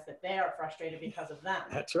recognize that they are frustrated because of them.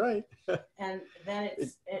 That's right. And then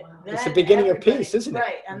it's the beginning of peace, isn't it?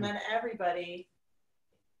 Right. And then everybody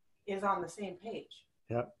is on the same page.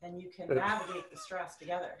 Yeah. And you can navigate the stress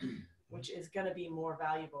together, which is going to be more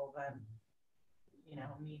valuable than,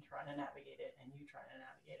 me trying to navigate it and you trying to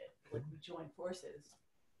navigate it. Like, we join forces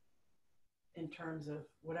in terms of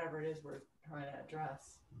whatever it is we're trying to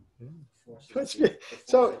address.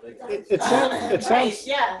 So it sounds right,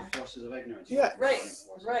 yeah. Forces of ignorance. Yeah, right.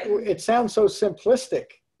 It sounds so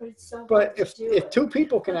simplistic, but if two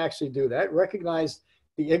people can actually do that, recognize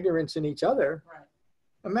the ignorance in each other, right.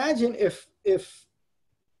 Imagine if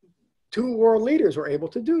two world leaders were able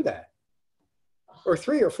to do that, or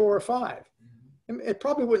 3 or 4 or 5. It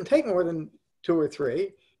probably wouldn't take more than 2 or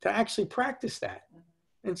 3 to actually practice that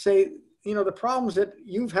and say, the problems that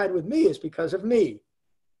you've had with me is because of me.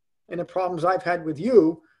 And the problems I've had with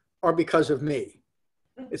you are because of me.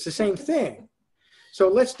 It's the same thing. So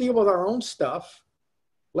let's deal with our own stuff.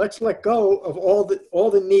 Let's let go of all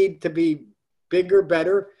the need to be bigger,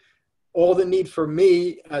 better, all the need for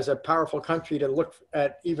me as a powerful country to look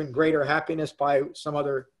at even greater happiness by some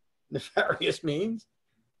other nefarious means,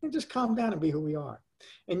 and just calm down and be who we are.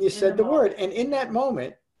 And you said the word. And in that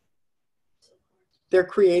moment, they're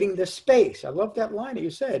creating this space. I love that line that you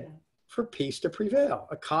said, for peace to prevail.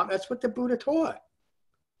 That's what the Buddha taught.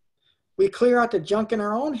 We clear out the junk in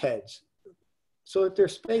our own heads so that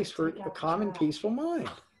there's space for a calm and peaceful mind.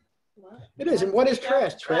 It is. And what is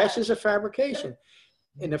trash? Trash is a fabrication.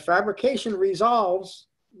 And the fabrication resolves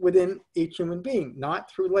within each human being,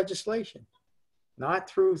 not through legislation, not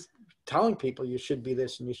through telling people you should be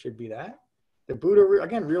this and you should be that. The Buddha,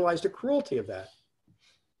 again, realized the cruelty of that.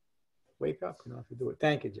 Wake up, you don't have to do it.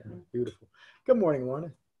 Thank you, Jenna. Beautiful. Good morning,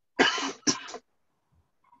 Lorna.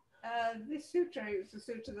 This sutra is a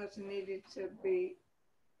sutra that I needed to be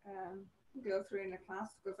go through in a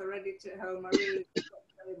class because I read it at home. I really got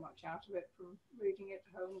very much out of it from reading it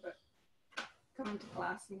at home, but coming to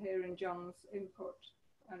class and hearing John's input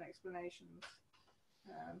and explanations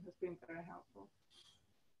has been very helpful.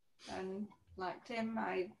 And like Tim,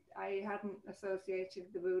 I hadn't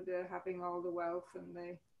associated the Buddha having all the wealth and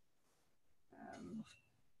the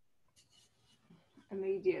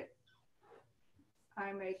immediate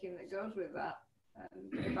eye making that goes with that,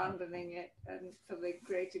 and abandoning it and for the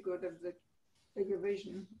greater good of the bigger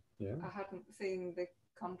vision. Yeah. I hadn't seen the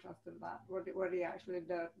contrast of that, what he actually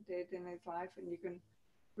did in his life, and you can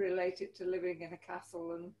relate it to living in a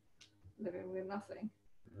castle and living with nothing,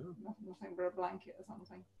 nothing but a blanket or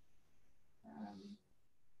something.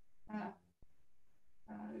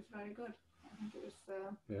 It was very good. I think it was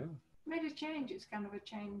made a change. It's kind of a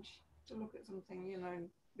change to look at something, in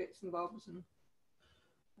bits and bobs, and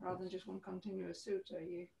rather than just one continuous sutra,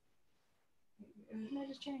 it made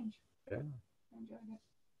a change. Yeah. I enjoyed it.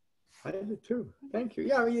 I did too. Thank you.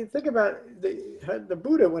 Yeah, I mean, you think about the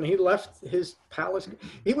Buddha when he left his palace.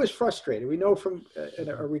 He was frustrated. We know from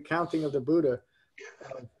a recounting of the Buddha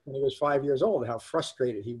when he was 5 years old how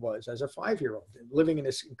frustrated he was as a 5-year-old, living in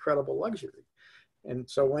this incredible luxury. And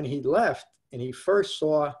so when he left and he first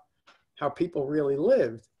saw how people really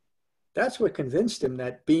lived, that's what convinced him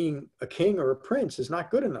that being a king or a prince is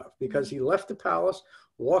not good enough, because he left the palace,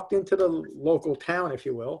 walked into the local town, if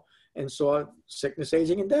you will, and saw sickness,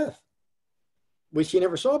 aging, and death, which he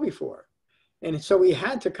never saw before. And so he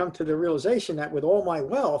had to come to the realization that with all my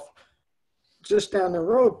wealth, just down the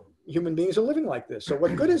road, human beings are living like this. So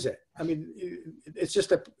what good is it? I mean, it's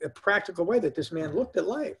just a practical way that this man looked at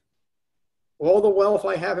life. All the wealth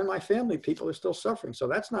I have in my family, people are still suffering. So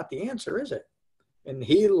that's not the answer, is it? And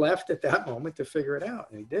he left at that moment to figure it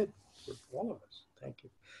out. And he did for all of us. Thank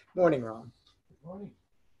you. Morning, Ron. Good morning.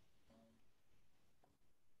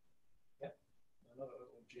 Yep, another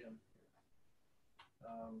little gym.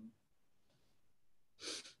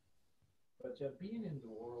 But being in the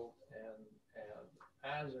world and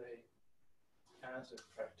as a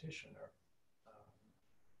practitioner,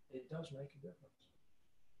 it does make a difference.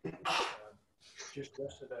 Just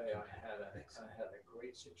yesterday, I had a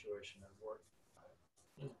great situation at work.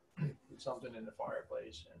 Put something in the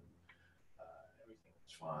fireplace and everything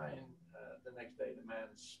was fine. The next day, the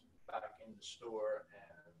man's back in the store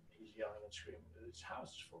and he's yelling and screaming that his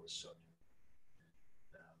house is full of soot.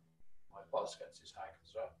 My boss gets his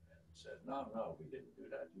hackles up and said, "No, we didn't do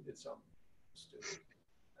that. You did something stupid."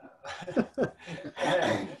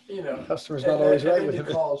 You know, Customer's not always right with him. him.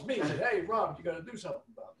 He calls me and said, "Hey, Ron, you got to do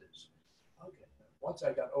something about this." Okay. Once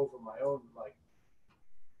I got over my own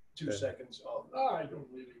 2 seconds of, I don't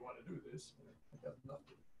really want to do this. I got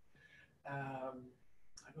nothing.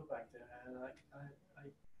 I go back there and I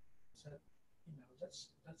said, let's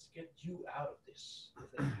get you out of this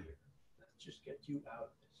thing here. Let's just get you out of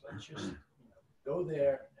this. Let's just go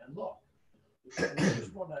there and look. We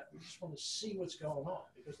just want to see what's going on,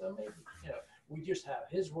 because then maybe we just have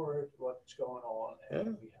his word what's going on,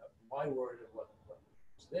 and we have my word of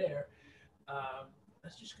what's there.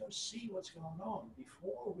 Let's just go see what's going on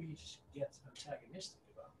before we get antagonistic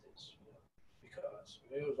about this, because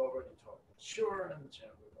it was already talking insurance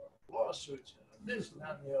and lawsuits and this and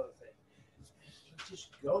that and the other thing. Let's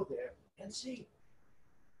just go there and see.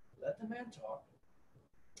 Let the man talk.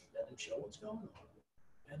 Let him show what's going on.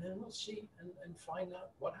 And then we'll see and find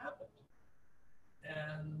out what happened.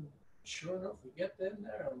 And sure enough, we get in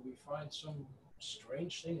there and we find some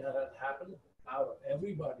strange thing that had happened out of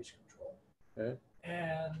everybody's control. Okay.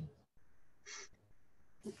 And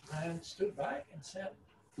stood back and said,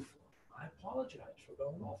 "I apologize for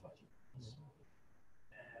going off on you."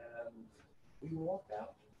 And we walked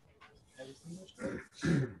out. Everything was good.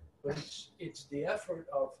 But it's the effort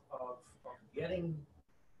of getting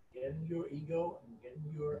your ego and getting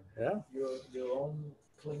your own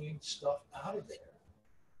clinging stuff out of there,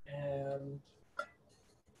 and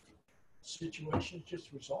situations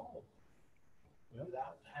just resolve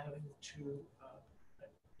without having to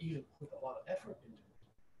even put a lot of effort into it.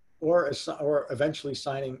 Or eventually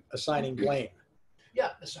assigning blame.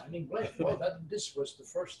 Yeah, assigning blame. Well, this was the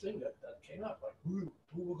first thing that came up. Like, who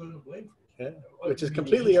we're going to blame for this? Which is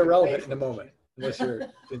completely irrelevant in the moment, unless you're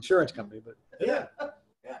the insurance company. But yeah.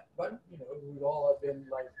 But we all have been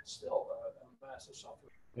still a massive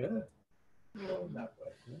sufferer. In that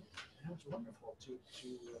way. And it was wonderful to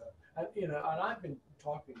and I've been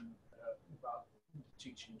talking about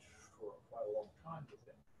teaching for quite a long time with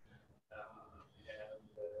him,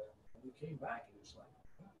 and we came back and it was like,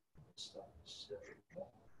 wow, this stuff is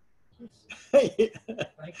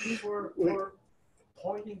thank you for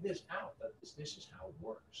pointing this out, that this is how it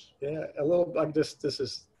works. Yeah, a little like this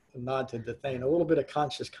is a nod to the thing, a little bit of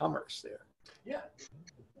conscious commerce there. Yeah.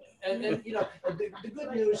 And the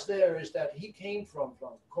good news there is that he came from the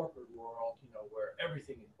corporate world, where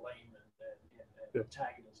everything is blame and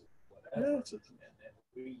antagonism, whatever, and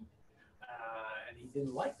greed. And he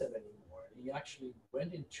didn't like that anymore. And he actually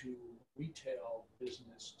went into retail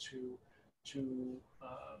business to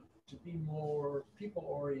be more people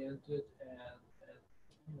oriented and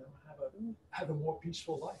have a more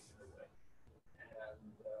peaceful life in a way. And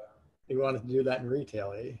he wanted to do that in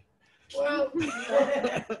retail, eh? Well,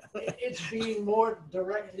 it's being more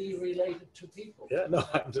directly related to people. Yeah, no,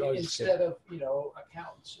 instead of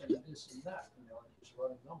accounts and this and that, just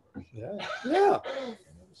running numbers. Yeah.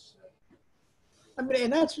 I mean,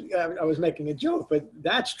 and that's I was making a joke, but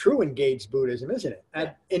that's true engaged Buddhism, isn't it?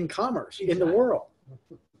 In commerce, in the world.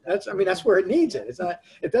 That's where it needs it. It's not.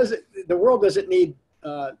 It doesn't. The world doesn't need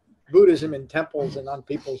Buddhism in temples and on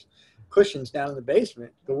people's cushions down in the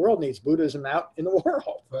basement. The world needs Buddhism out in the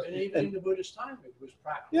world. But And even in the Buddhist time, it was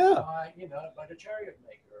practiced Yeah. by, by the chariot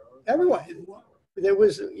maker. Or Everyone. whoever. There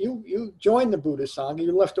was you joined the Buddhist Sangha,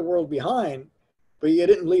 you left the world behind, but you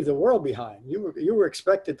didn't leave the world behind. You were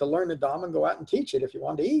expected to learn the Dhamma and go out and teach it if you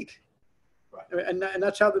wanted to eat. Right. And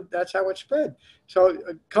that's how it spread. So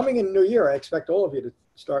coming in New Year, I expect all of you to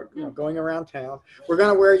start going around town. We're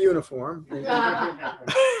going to wear a uniform. You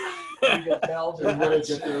get bells and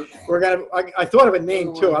hats. We're gonna. I thought of a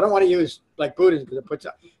name too. I don't want to use like Buddhism because it puts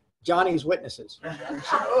Johnny's Witnesses.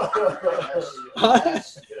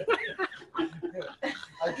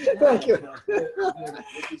 Thank you.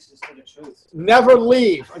 Never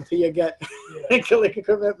leave until you get until you can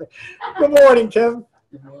commitment. Good morning, Tim.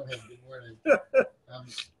 Good morning. Good morning.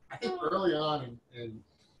 I think early on in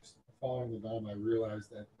following the Dhamma, I realized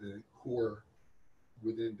that the core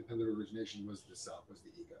within dependent origination was the self, was the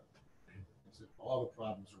ego. So all the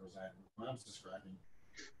problems are residing. What I'm describing,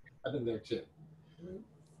 I've been there too.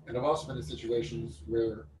 And I've also been in situations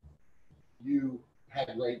where you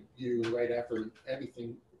had right view and right effort,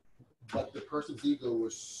 everything, but the person's ego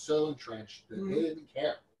was so entrenched that they didn't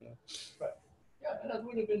care. Right. Yeah, and that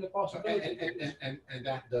would have been the possibility. And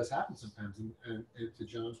that does happen sometimes. And to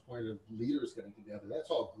John's point of leaders getting together, that's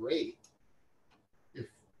all great.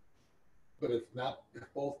 But if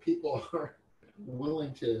both people are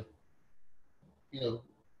willing to,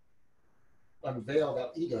 unveil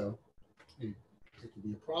that ego, it could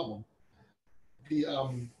be a problem.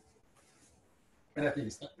 And I think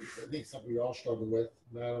it's something we all struggle with,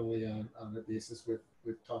 not only on the basis with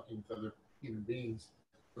talking with other human beings,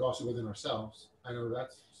 but also within ourselves. I know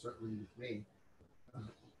that's certainly with me.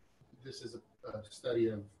 This is a study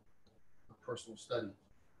of a personal study.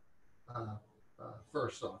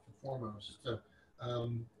 First off and foremost, so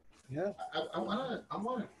I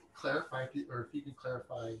want to clarify, if you can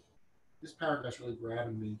clarify. This paragraph's really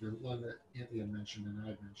grabbing me. The one that Anthony had mentioned and I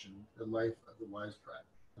had mentioned, the life of the wise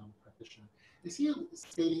practitioner. Is he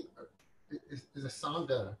stating, is a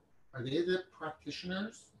Sangha, are they the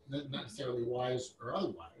practitioners, not necessarily wise or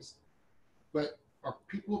otherwise, but are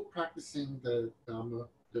people practicing the Dhamma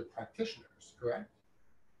the practitioners, correct?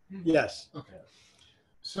 Yes. Okay.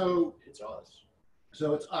 So it's us.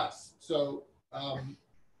 So it's us. So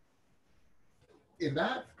in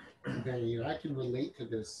that vein, I can relate to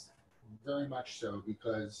this very much so,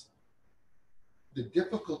 because the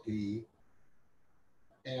difficulty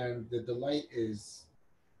and the delight is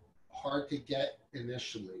hard to get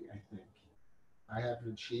initially, I think. I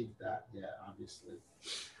haven't achieved that yet, obviously.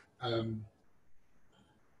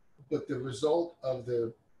 But the result of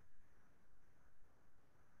the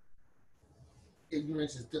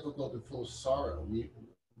ignorance is difficult and full of sorrow. We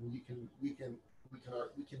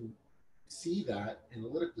can see that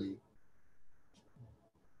analytically,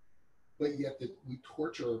 but yet that we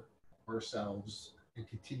torture ourselves and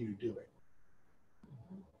continue to do it.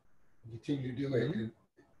 Continue to do it, and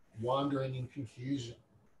wandering in confusion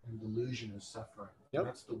and delusion is suffering. Yep. And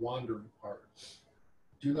that's the wandering part.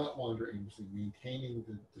 Do not wander aimlessly, maintaining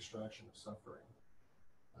the distraction of suffering.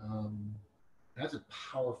 That's a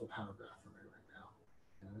powerful paragraph for me right now.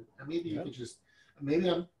 And maybe you could just,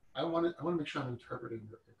 I want to make sure I'm interpreting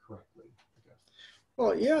it correctly, I guess.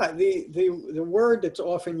 Well, yeah, the word that's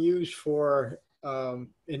often used for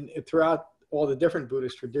throughout all the different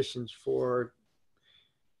Buddhist traditions for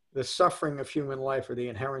the suffering of human life, or the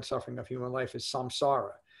inherent suffering of human life, is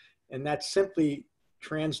samsara, and that simply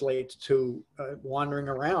translates to wandering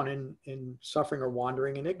around in suffering or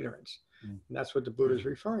wandering in ignorance. And that's what the Buddha is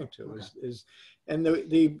referring to. And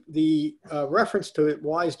the reference to it,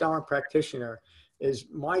 wise Dharma practitioner, is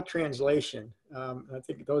my translation. I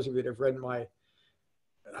think those of you that have read my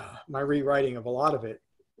rewriting of a lot of it,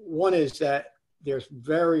 one is that there's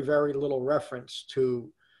very, very little reference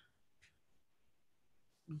to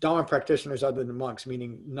Dharma practitioners other than monks,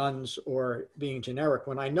 meaning nuns or being generic,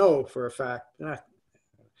 when I know for a fact,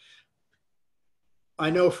 I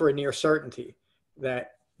know for a near certainty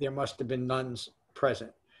that there must have been nuns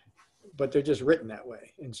present, but they're just written that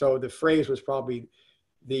way. And so the phrase was probably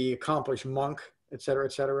the accomplished monk, et cetera,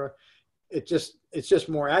 et cetera. It's just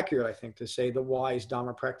more accurate, I think, to say the wise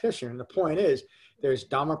Dhamma practitioner. And the point is, there's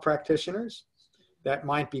Dhamma practitioners that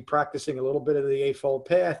might be practicing a little bit of the Eightfold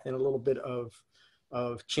Path and a little bit of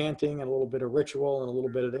chanting and a little bit of ritual and a little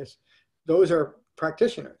bit of this. Those are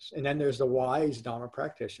practitioners. And then there's the wise Dhamma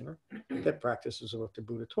practitioner that practices what the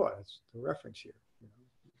Buddha taught. That's the reference here.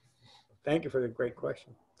 Thank you for the great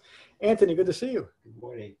question. Anthony, good to see you. Good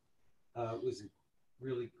morning. It was a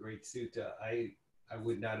really great sutta. I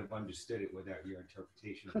would not have understood it without your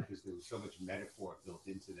interpretation, because there was so much metaphor built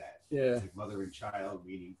into that. Yeah. It's like mother and child,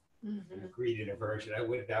 meaning an agreed and aversion. I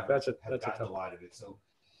would have That's a gotten tough- a lot of it. So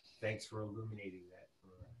thanks for illuminating that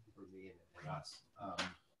for me and us.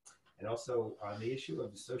 And also on the issue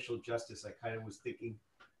of social justice, I kind of was thinking,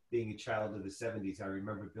 being a child of the 70s, I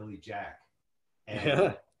remember Billy Jack. And,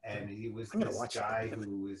 Yeah. and he was I'm gonna this watch guy that.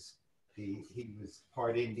 who was, he was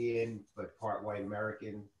part Indian, but part white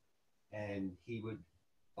American. And he would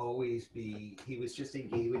always be, he would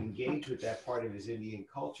engage with that part of his Indian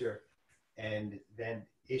culture. And then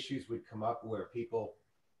issues would come up where people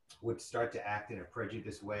would start to act in a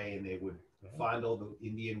prejudiced way, and they would fondle the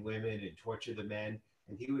Indian women and torture the men.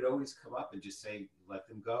 And he would always come up and just say, let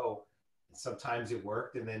them go. And sometimes it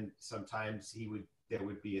worked, and then sometimes there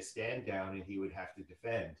would be a stand down and he would have to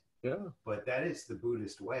defend. Yeah. But that is the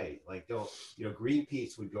Buddhist way. Like,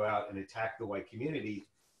 Greenpeace would go out and attack the white community.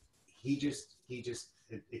 He just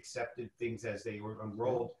accepted things as they were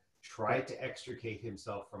unrolled, tried to extricate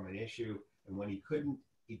himself from an issue, and when he couldn't,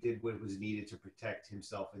 he did what was needed to protect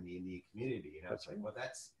himself and the Indian community. And I was like, well,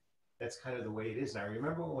 that's kind of the way it is. And I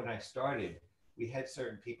remember when I started, we had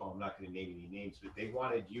certain people, I'm not going to name any names, but they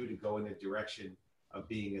wanted you to go in the direction of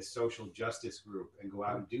being a social justice group and go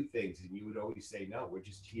out and do things. And you would always say, no, we're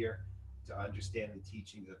just here to understand the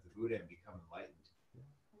teachings of the Buddha and become enlightened.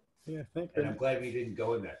 Yeah, thank And you. I'm glad we didn't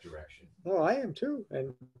go in that direction. No, I am too.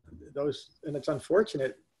 And it's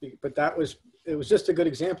unfortunate, but it was just a good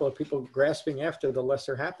example of people grasping after the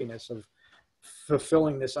lesser happiness of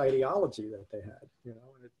fulfilling this ideology that they had,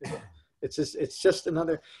 and it's just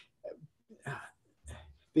another,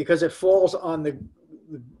 because it falls on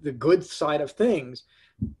the good side of things.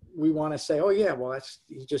 We want to say, oh yeah, well,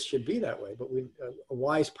 he just should be that way. But a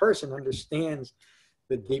wise person understands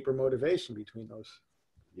the deeper motivation between those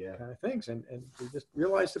kind of things, and we just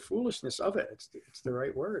realize the foolishness of it. It's the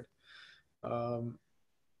right word.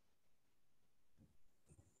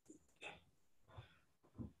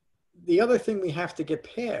 The other thing we have to get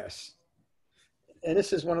past, and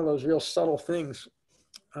this is one of those real subtle things,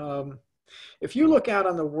 if you look out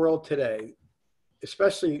on the world today,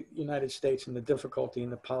 especially United States, and the difficulty in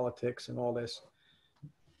the politics and all this,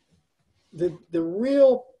 the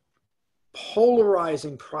real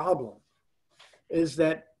polarizing problem is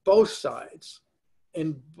that both sides,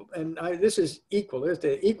 this is equal. There's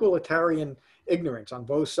the equalitarian ignorance on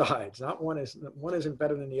both sides. Not one isn't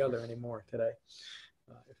better than the other anymore today,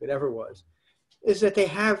 if it ever was. Is that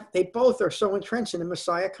they both are so entrenched in the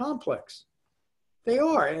Messiah complex. They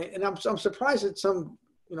are, and I'm surprised that some,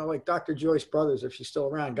 like Dr. Joyce Brothers, if she's still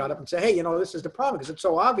around, got up and said, hey, this is the problem, because it's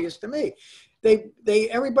so obvious to me.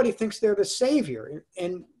 Everybody thinks they're the savior,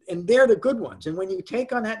 and they're the good ones. And when you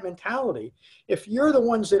take on that mentality, if you're the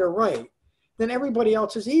ones that are right, then everybody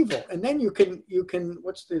else is evil. And then you can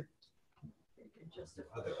what's the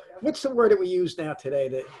word that we use now today,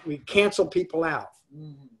 that we cancel people out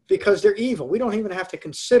because they're evil. We don't even have to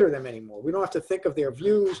consider them anymore. We don't have to think of their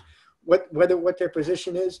views, what their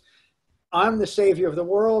position is. I'm the savior of the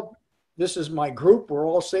world. This is my group. We're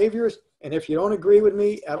all saviors. And if you don't agree with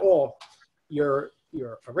me at all, you're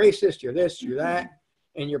a racist, you're this, you're that,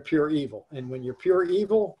 and you're pure evil. And when you're pure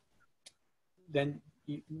evil, then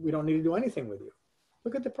we don't need to do anything with you.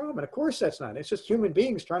 Look at the problem. And of course that's not. It's just human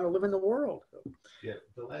beings trying to live in the world. Yeah.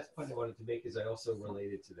 The last point I wanted to make is I also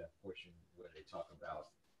related to that portion where they talk about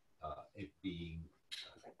it being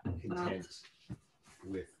content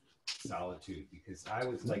with solitude, because I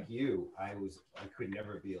was like you. I could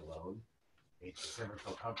never be alone. It just never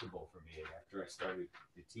felt comfortable for me. And after I started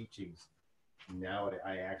the teachings, now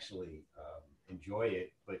I actually enjoy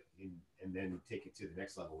it, and then take it to the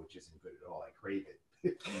next level, which isn't good at all. I crave it.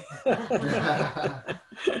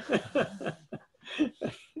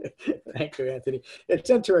 Thank you, Anthony. It's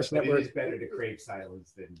interesting But that it is better to crave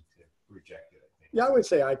silence than to reject it, I think. Yeah, I would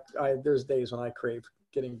say there's days when I crave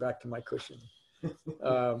getting back to my cushion.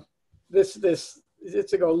 This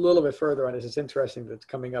to go a little bit further on this, it's interesting that it's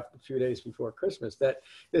coming up a few days before Christmas, that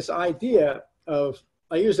this idea of,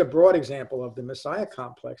 I used a broad example of the Messiah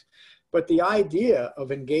complex, but the idea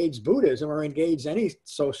of engaged Buddhism or engaged any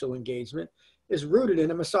social engagement is rooted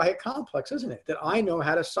in a Messiah complex, isn't it? That I know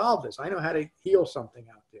how to solve this. I know how to heal something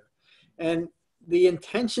out there. And the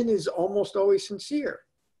intention is almost always sincere.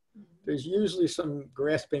 There's usually some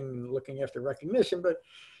grasping, looking after recognition, but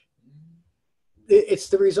it's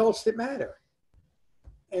the results that matter.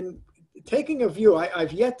 And taking a view,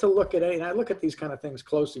 I've yet to look at it, and I look at these kind of things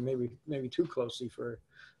closely, maybe too closely for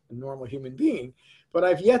a normal human being, but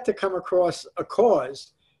I've yet to come across a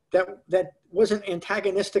cause that wasn't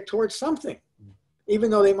antagonistic towards something, even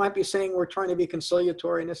though they might be saying we're trying to be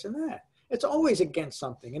conciliatory and this and that. It's always against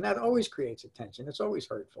something, and that always creates attention. It's always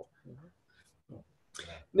hurtful.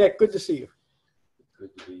 Nick, good to see you.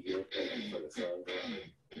 good to be here. Thank you for the song.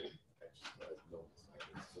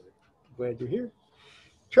 Glad you're here.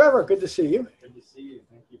 Trevor, good to see you. Good to see you.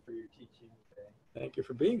 Thank you for your teaching today. Thank you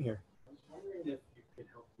for being here. I was wondering if you could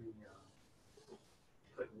help me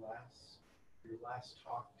put your last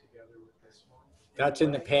talk together with this one. That's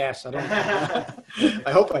in the past. I don't.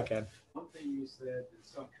 I hope I can. One thing you said,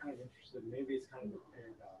 so I'm kind of interested. Maybe it's kind of a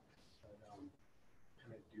paradox, but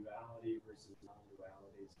kind of duality versus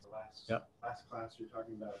non-duality. So last class we were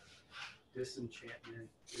talking about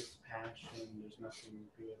disenchantment, dispassion. There's nothing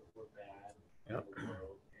good or bad in the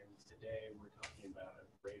world, and today we're talking about a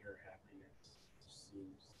greater happiness. It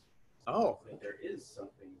seems like there is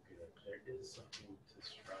something good. There is something to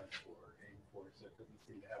strive for, aim for. So it doesn't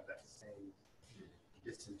seem to have that same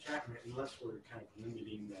disenchantment unless we're kind of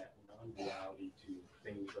limiting that non-duality to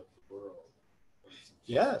things of the world.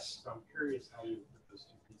 Yes. So I'm curious how you put those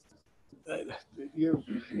two pieces.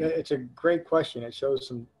 It's a great question. It shows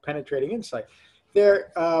some penetrating insight.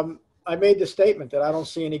 I made the statement that I don't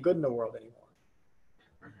see any good in the world anymore,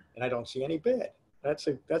 and I don't see any bad. That's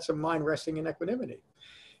a mind resting in equanimity.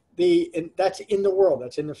 And that's in the world.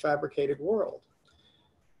 That's in the fabricated world.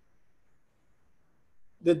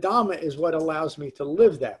 The Dhamma is what allows me to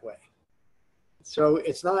live that way. So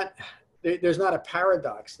it's not. There's not a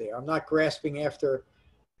paradox there. I'm not grasping after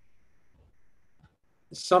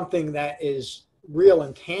something that is real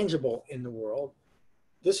and tangible in the world.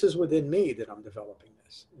 This is within me that I'm developing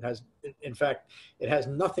this. In fact, it has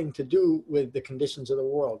nothing to do with the conditions of the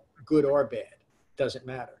world, good or bad. Doesn't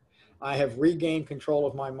matter. I have regained control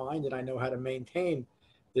of my mind, and I know how to maintain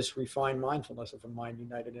this refined mindfulness of a mind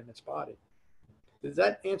united in its body. Does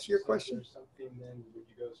that answer your question? There's something then, would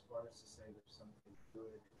you go as far as to say there's something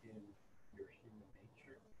good in your human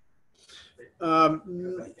nature?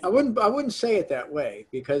 I wouldn't say it that way,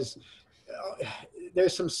 because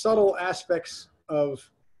there's some subtle aspects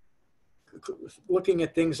of looking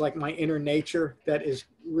at things like my inner nature that is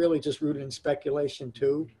really just rooted in speculation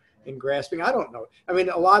too, in grasping. I don't know. I mean,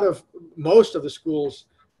 most of the schools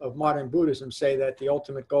of modern Buddhism say that the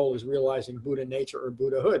ultimate goal is realizing Buddha nature or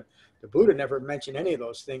Buddhahood. The Buddha never mentioned any of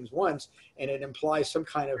those things once, and it implies some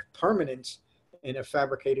kind of permanence in a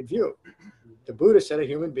fabricated view. The Buddha said a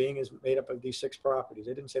human being is made up of these 6 properties.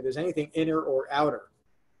 They didn't say there's anything inner or outer.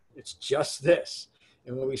 It's just this.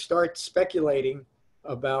 And when we start speculating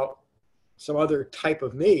about some other type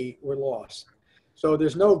of me, we're lost. So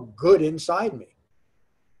there's no good inside me.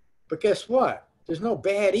 But guess what? There's no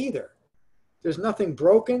bad either. There's nothing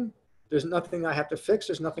broken. There's nothing I have to fix.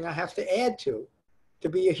 There's nothing I have to add to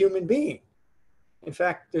be a human being. In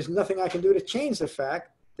fact, there's nothing I can do to change the fact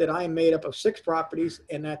that I am made up of 6 properties,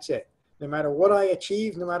 and that's it. No matter what I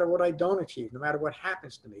achieve, no matter what I don't achieve, no matter what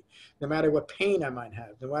happens to me, no matter what pain I might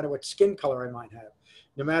have, no matter what skin color I might have,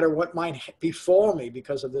 no matter what might befall me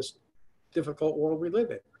because of this difficult world we live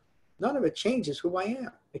in, none of it changes who I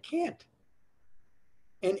am. It can't.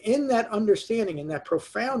 And in that understanding, in that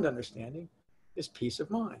profound understanding, is peace of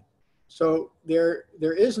mind. So there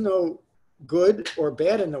is no good or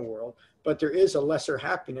bad in the world, but there is a lesser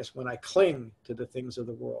happiness when I cling to the things of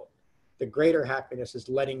the world. The greater happiness is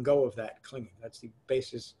letting go of that clinging. That's the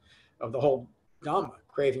basis of the whole Dhamma,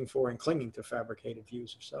 craving for and clinging to fabricated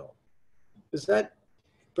views of self. Does that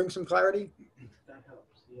bring some clarity? That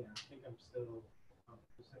helps, yeah. I think I'm still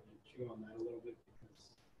just having to chew on that a little bit,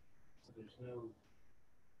 because there's no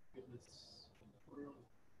goodness in the world,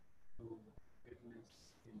 no goodness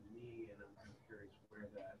in me, and I'm curious where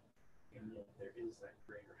that, and yet there is that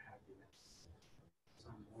greater happiness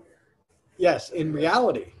somewhere. Yes, in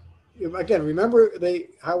reality. Again, remember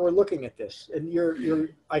how we're looking at this, and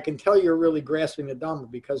I can tell you're really grasping the Dhamma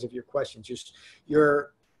because of your questions.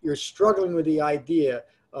 You're struggling with the idea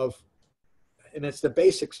of, and it's the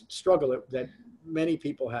basic struggle that many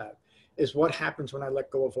people have, is what happens when I let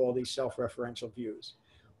go of all these self-referential views.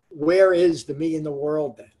 Where is the me in the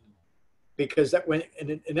world then? Because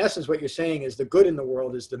in essence, what you're saying is the good in the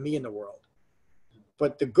world is the me in the world.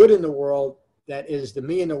 But the good in the world, that is the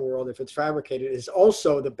me in the world, if it's fabricated, is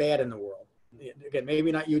also the bad in the world. Again,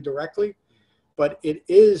 maybe not you directly, but it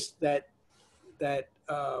is that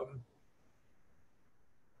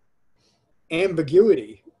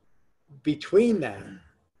ambiguity between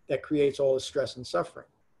that creates all the stress and suffering.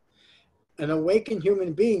 An awakened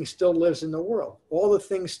human being still lives in the world. All the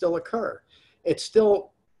things still occur. It's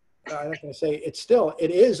still, I'm not going to say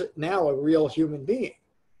it is now a real human being.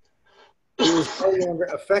 It is no longer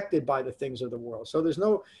affected by the things of the world. So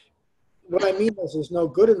what I mean is there's no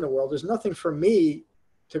good in the world. There's nothing for me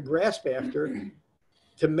to grasp after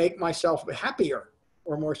to make myself happier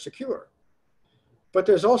or more secure. But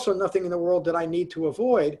there's also nothing in the world that I need to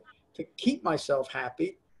avoid to keep myself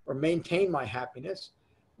happy or maintain my happiness.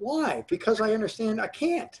 Why? Because I understand I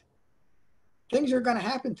can't. Things are going to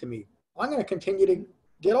happen to me. I'm going to continue to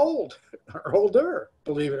get old or older,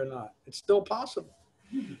 believe it or not. It's still possible.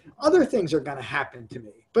 Other things are going to happen to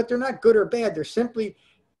me, but they're not good or bad. They're simply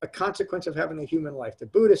a consequence of having a human life. The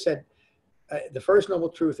Buddha said the first noble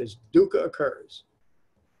truth is dukkha occurs.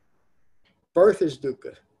 Birth is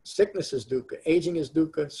dukkha. Sickness is dukkha. Aging is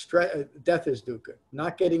dukkha. Death is dukkha.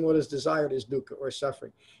 Not getting what is desired is dukkha, or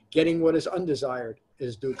suffering. Getting what is undesired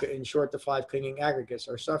is dukkha. In short, the 5 clinging aggregates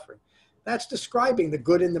are suffering. That's describing the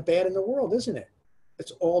good and the bad in the world, isn't it?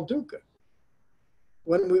 It's all dukkha.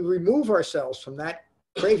 When we remove ourselves from that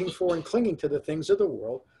craving for and clinging to the things of the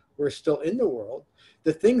world, we're still in the world.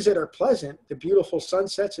 The things that are pleasant, the beautiful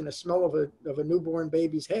sunsets and the smell of a newborn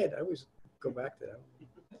baby's head, I always go back to that.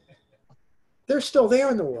 They're still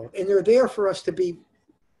there in the world, and they're there for us to be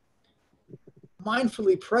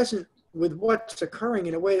mindfully present with what's occurring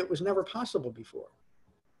in a way that was never possible before.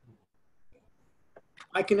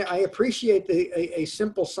 I appreciate a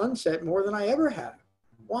simple sunset more than I ever have.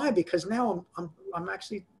 Why? Because now I'm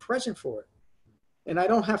actually present for it. And I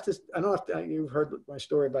don't have to, you've heard my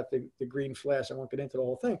story about the green flash. I won't get into the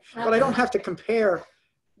whole thing, but I don't have to compare.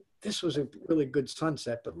 This was a really good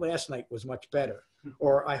sunset, but last night was much better.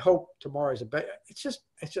 Or I hope tomorrow's a better. It's just,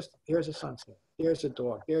 here's a sunset. Here's a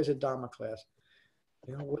dog. Here's a Dhamma class.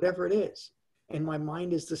 You know, whatever it is. And my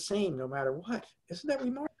mind is the same no matter what. Isn't that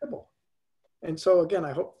remarkable? And so again,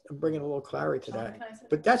 I hope I'm bringing a little clarity to that.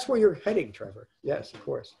 But that's where you're heading, Trevor. Yes, of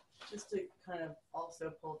course. Just to kind of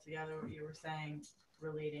also pull together what you were saying,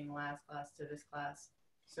 relating last class to this class.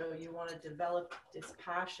 So you want to develop this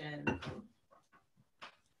passion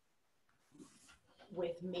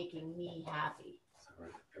with making me happy.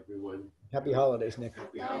 Sorry, everyone. Happy holidays, Nick.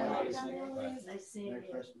 Happy holidays.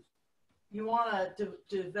 You want to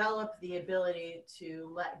develop the ability to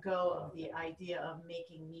let go of the idea of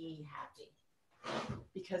making me happy,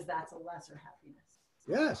 because that's a lesser happiness.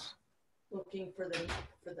 Yes. Looking for the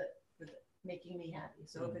making me happy.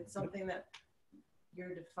 So if it's something that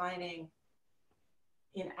you're defining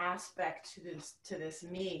in aspect to this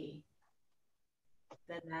me,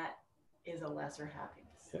 then that is a lesser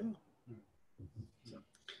happiness.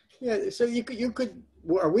 Yeah. So you could,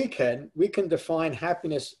 or we can define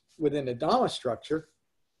happiness within the Dhamma structure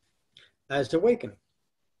as awakening.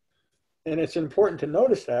 And it's important to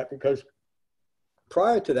notice that, because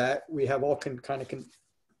prior to that, we have all kind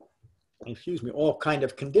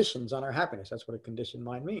of conditions on our happiness. That's what a conditioned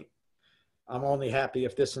mind means. I'm only happy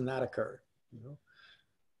if this and that occurred. You know?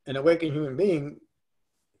 An awakened human being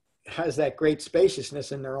has that great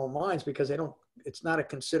spaciousness in their own minds, because it's not a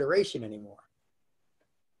consideration anymore.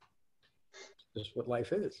 It's just what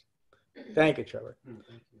life is. Thank you, Trevor. Thank you.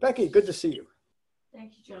 Becky, good to see you.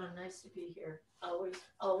 Thank you, John. Nice to be here.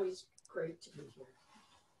 Always great to be here.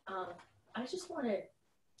 I just want to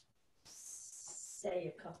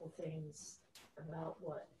say a couple things about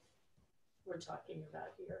what we're talking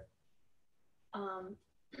about here.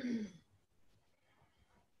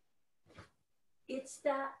 It's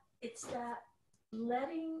that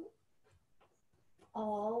letting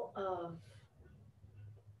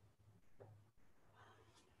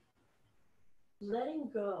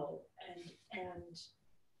go and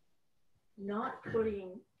not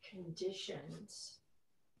putting conditions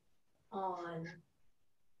on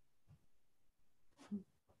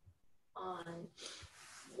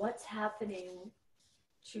what's happening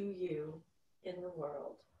to you in the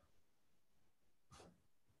world.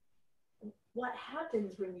 What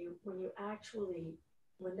happens when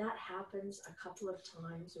that happens a couple of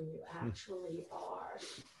times, when you actually are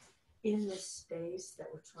in this space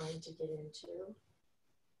that we're trying to get into,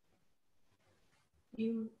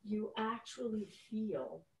 you actually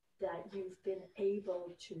feel that you've been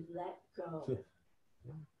able to let go.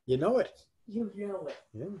 You know it. You know it.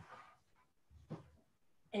 Yeah.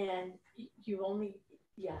 And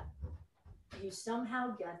you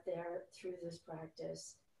somehow get there through this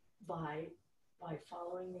practice by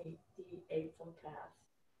following the Eightfold Path.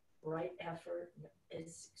 Right effort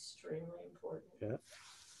is extremely important. Yeah.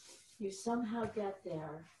 You somehow get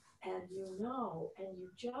there, and you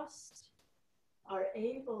just are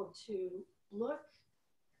able to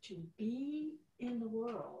be in the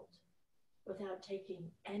world without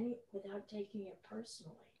taking it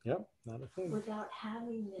personally. Yep, not a thing. Without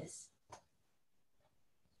having this.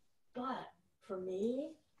 But for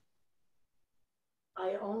me,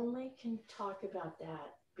 I only can talk about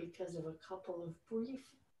that because of a couple of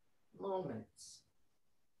brief moments.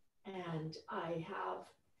 And I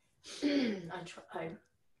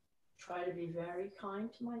try to be very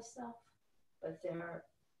kind to myself, but there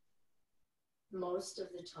most of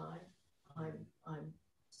the time, I'm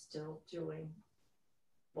still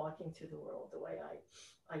walking through the world the way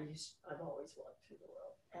I've always walked through the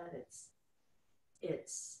world, and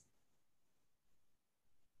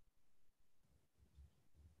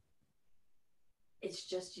it's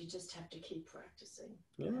just, you just have to keep practicing.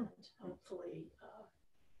 Yeah. And hopefully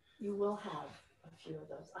you will have a few of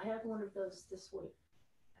those. I had one of those this week,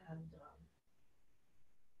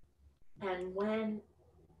 and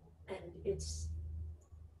it's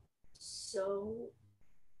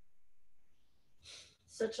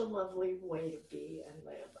such a lovely way to be and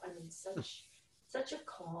live. I mean, such a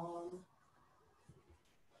calm.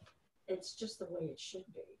 It's just the way it should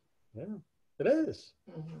be. Yeah, it is.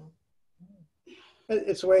 Mm-hmm.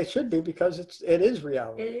 It's the way it should be because it is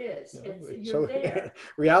reality. It is. You know? You're there.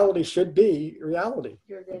 Reality should be reality.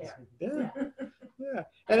 You're there. Yeah. Yeah.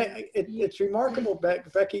 And it's remarkable,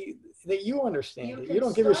 Becky, that you understand it. You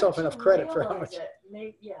don't give yourself enough credit for how much.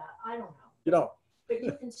 Yeah, I don't know. You don't. But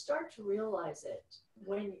you can start to realize it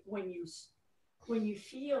when you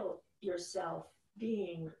feel yourself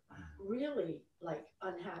being really like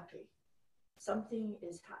unhappy. Something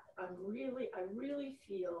is. I really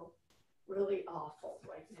feel really awful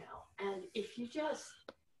right now. And if you just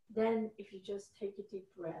take a deep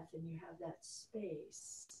breath and you have that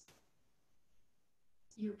space,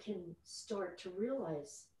 you can start to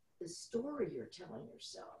realize the story you're telling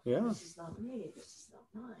yourself. Yeah. This is not me. This is not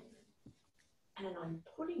mine. And I'm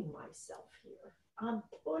putting myself here. I'm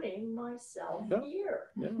putting myself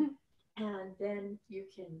here. Yeah. And then you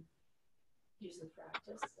can use the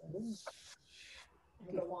practice and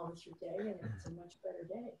go on with your day, and it's a much better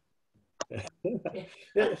day.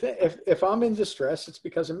 If I'm in distress, it's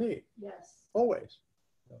because of me. Yes. Always.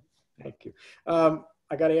 Thank you. I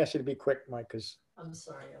got to ask you to be quick, Mike, because I'm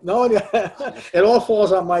sorry. no, it all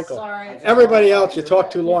falls on Michael. Sorry. Everybody else, you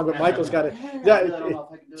talk too long, but Michael's got to. I don't know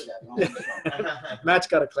if I can do that. Matt's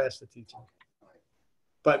got a class to teach him.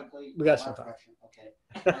 But we got some time. Okay.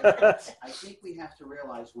 I think we have to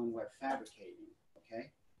realize when we're fabricating.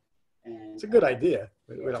 Okay. And it's a good idea.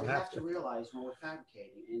 We don't have to realize when we're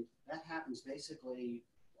fabricating, and that happens basically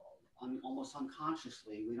almost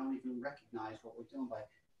unconsciously. We don't even recognize what we're doing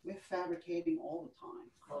we're fabricating all the time.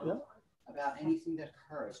 About anything that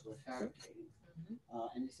occurs, we're fabricating.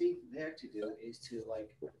 And the thing there to do is to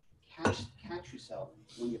like catch yourself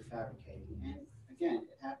when you're fabricating. And again,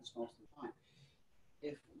 it happens most of the time.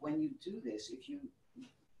 When you do this,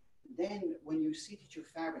 when you see that you're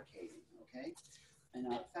fabricating, okay, and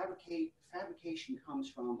fabrication comes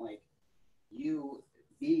from like you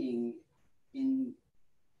being in,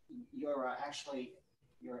 you're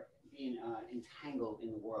being entangled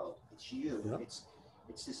in the world. It's you. Yeah.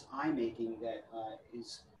 It's this I making that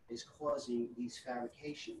is causing these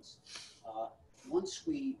fabrications. Once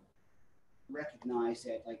we recognize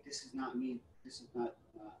that like this is not me, this is not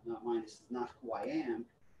mine, this is not who I am,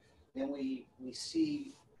 then we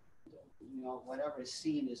see, whatever is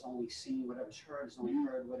seen is only seen, whatever is heard is only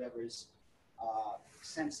heard, whatever is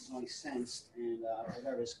sensed is only sensed, and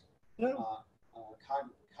whatever is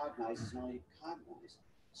cognized is only cognized.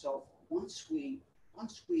 So once we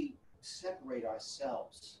separate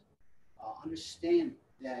ourselves, understand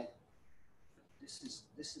that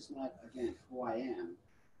this is not, again, who I am,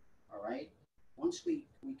 all right? Once we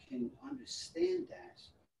can understand that,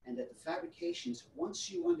 and that the fabrications, once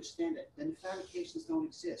you understand it, then the fabrications don't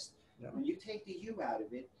exist. Yeah. When you take the you out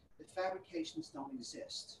of it, the fabrications don't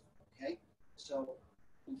exist, okay? So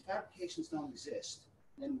when fabrications don't exist,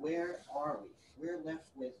 then where are we? We're left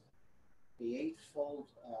with the eightfold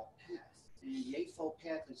path. And the eightfold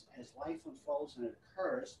path is as life unfolds and it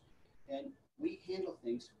occurs, and we handle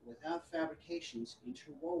things without fabrications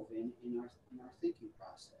interwoven in our thinking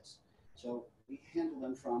process. So we handle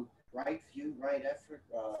them from right view, right effort,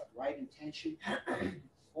 right intention, the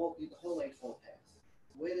whole eightfold path.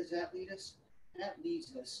 Where does that lead us? That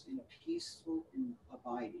leads us in a peaceful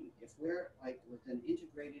abiding. If we're like with an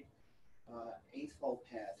integrated eightfold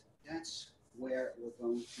path, that's where we're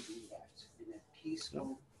going to be left, in that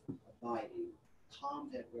peaceful abiding, calm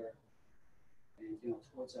that we're, and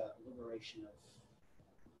towards a liberation of.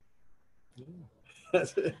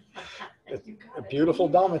 That's a beautiful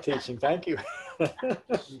Dhamma teaching. Thank you. Yeah,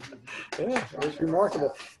 it was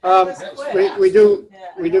remarkable. We do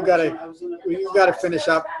gotta finish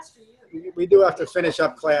up. We do have to finish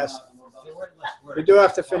up class. We do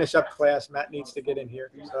have to finish up class. Matt needs to get in here.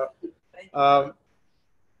 So,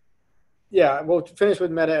 yeah, we'll finish with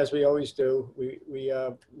metta as we always do.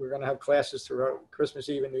 We're going to have classes throughout Christmas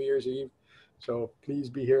Eve and New Year's Eve. So please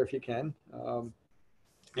be here if you can.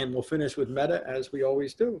 And we'll finish with metta as we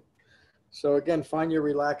always do. So again, find your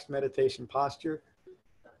relaxed meditation posture.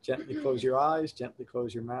 Gently close your eyes, gently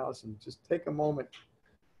close your mouth, and just take a moment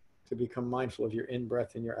to become mindful of your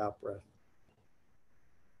in-breath and your out-breath.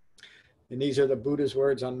 And these are the Buddha's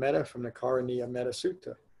words on metta from the Karaniya Metta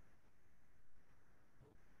Sutta.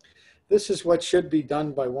 This is what should be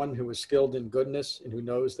done by one who is skilled in goodness and who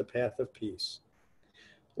knows the path of peace.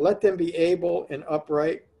 Let them be able and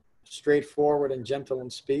upright, straightforward and gentle in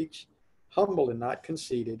speech, humble and not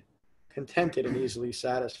conceited, contented and easily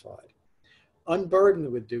satisfied,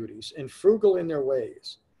 unburdened with duties and frugal in their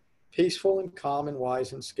ways, peaceful and calm and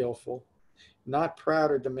wise and skillful, not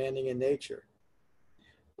proud or demanding in nature.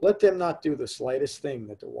 Let them not do the slightest thing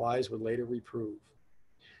that the wise would later reprove.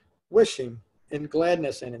 Wishing, in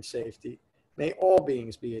gladness and in safety, may all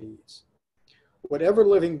beings be at ease. Whatever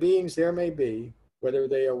living beings there may be, whether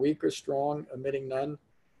they are weak or strong, omitting none,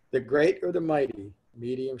 the great or the mighty,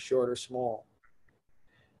 medium, short, or small,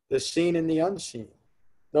 the seen and the unseen,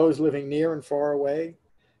 those living near and far away,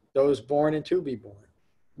 those born and to be born,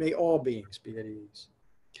 may all beings be at ease.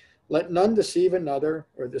 Let none deceive another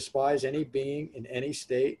or despise any being in any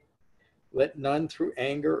state. Let none through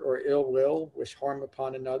anger or ill will wish harm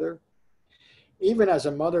upon another. Even as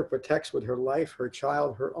a mother protects with her life her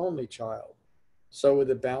child, her only child, so with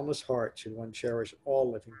a boundless heart should one cherish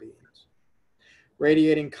all living beings.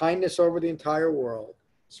 Radiating kindness over the entire world,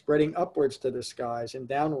 spreading upwards to the skies and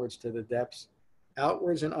downwards to the depths,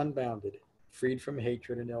 outwards and unbounded, freed from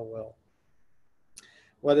hatred and ill will.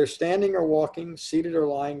 Whether standing or walking, seated or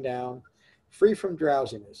lying down, free from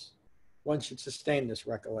drowsiness, one should sustain this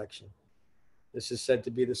recollection. This is said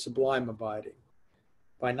to be the sublime abiding.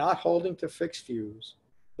 By not holding to fixed views,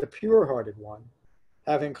 the pure-hearted one,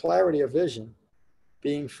 having clarity of vision,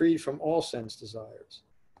 being freed from all sense desires,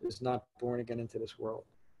 is not born again into this world.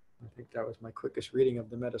 I think that was my quickest reading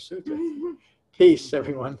of the Metta Sutta. Peace,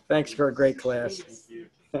 everyone. Thanks for a great class.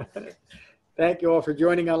 Thank you all for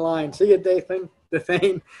joining online. See you, Dathan,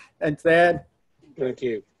 and Thad. Thank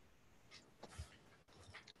you.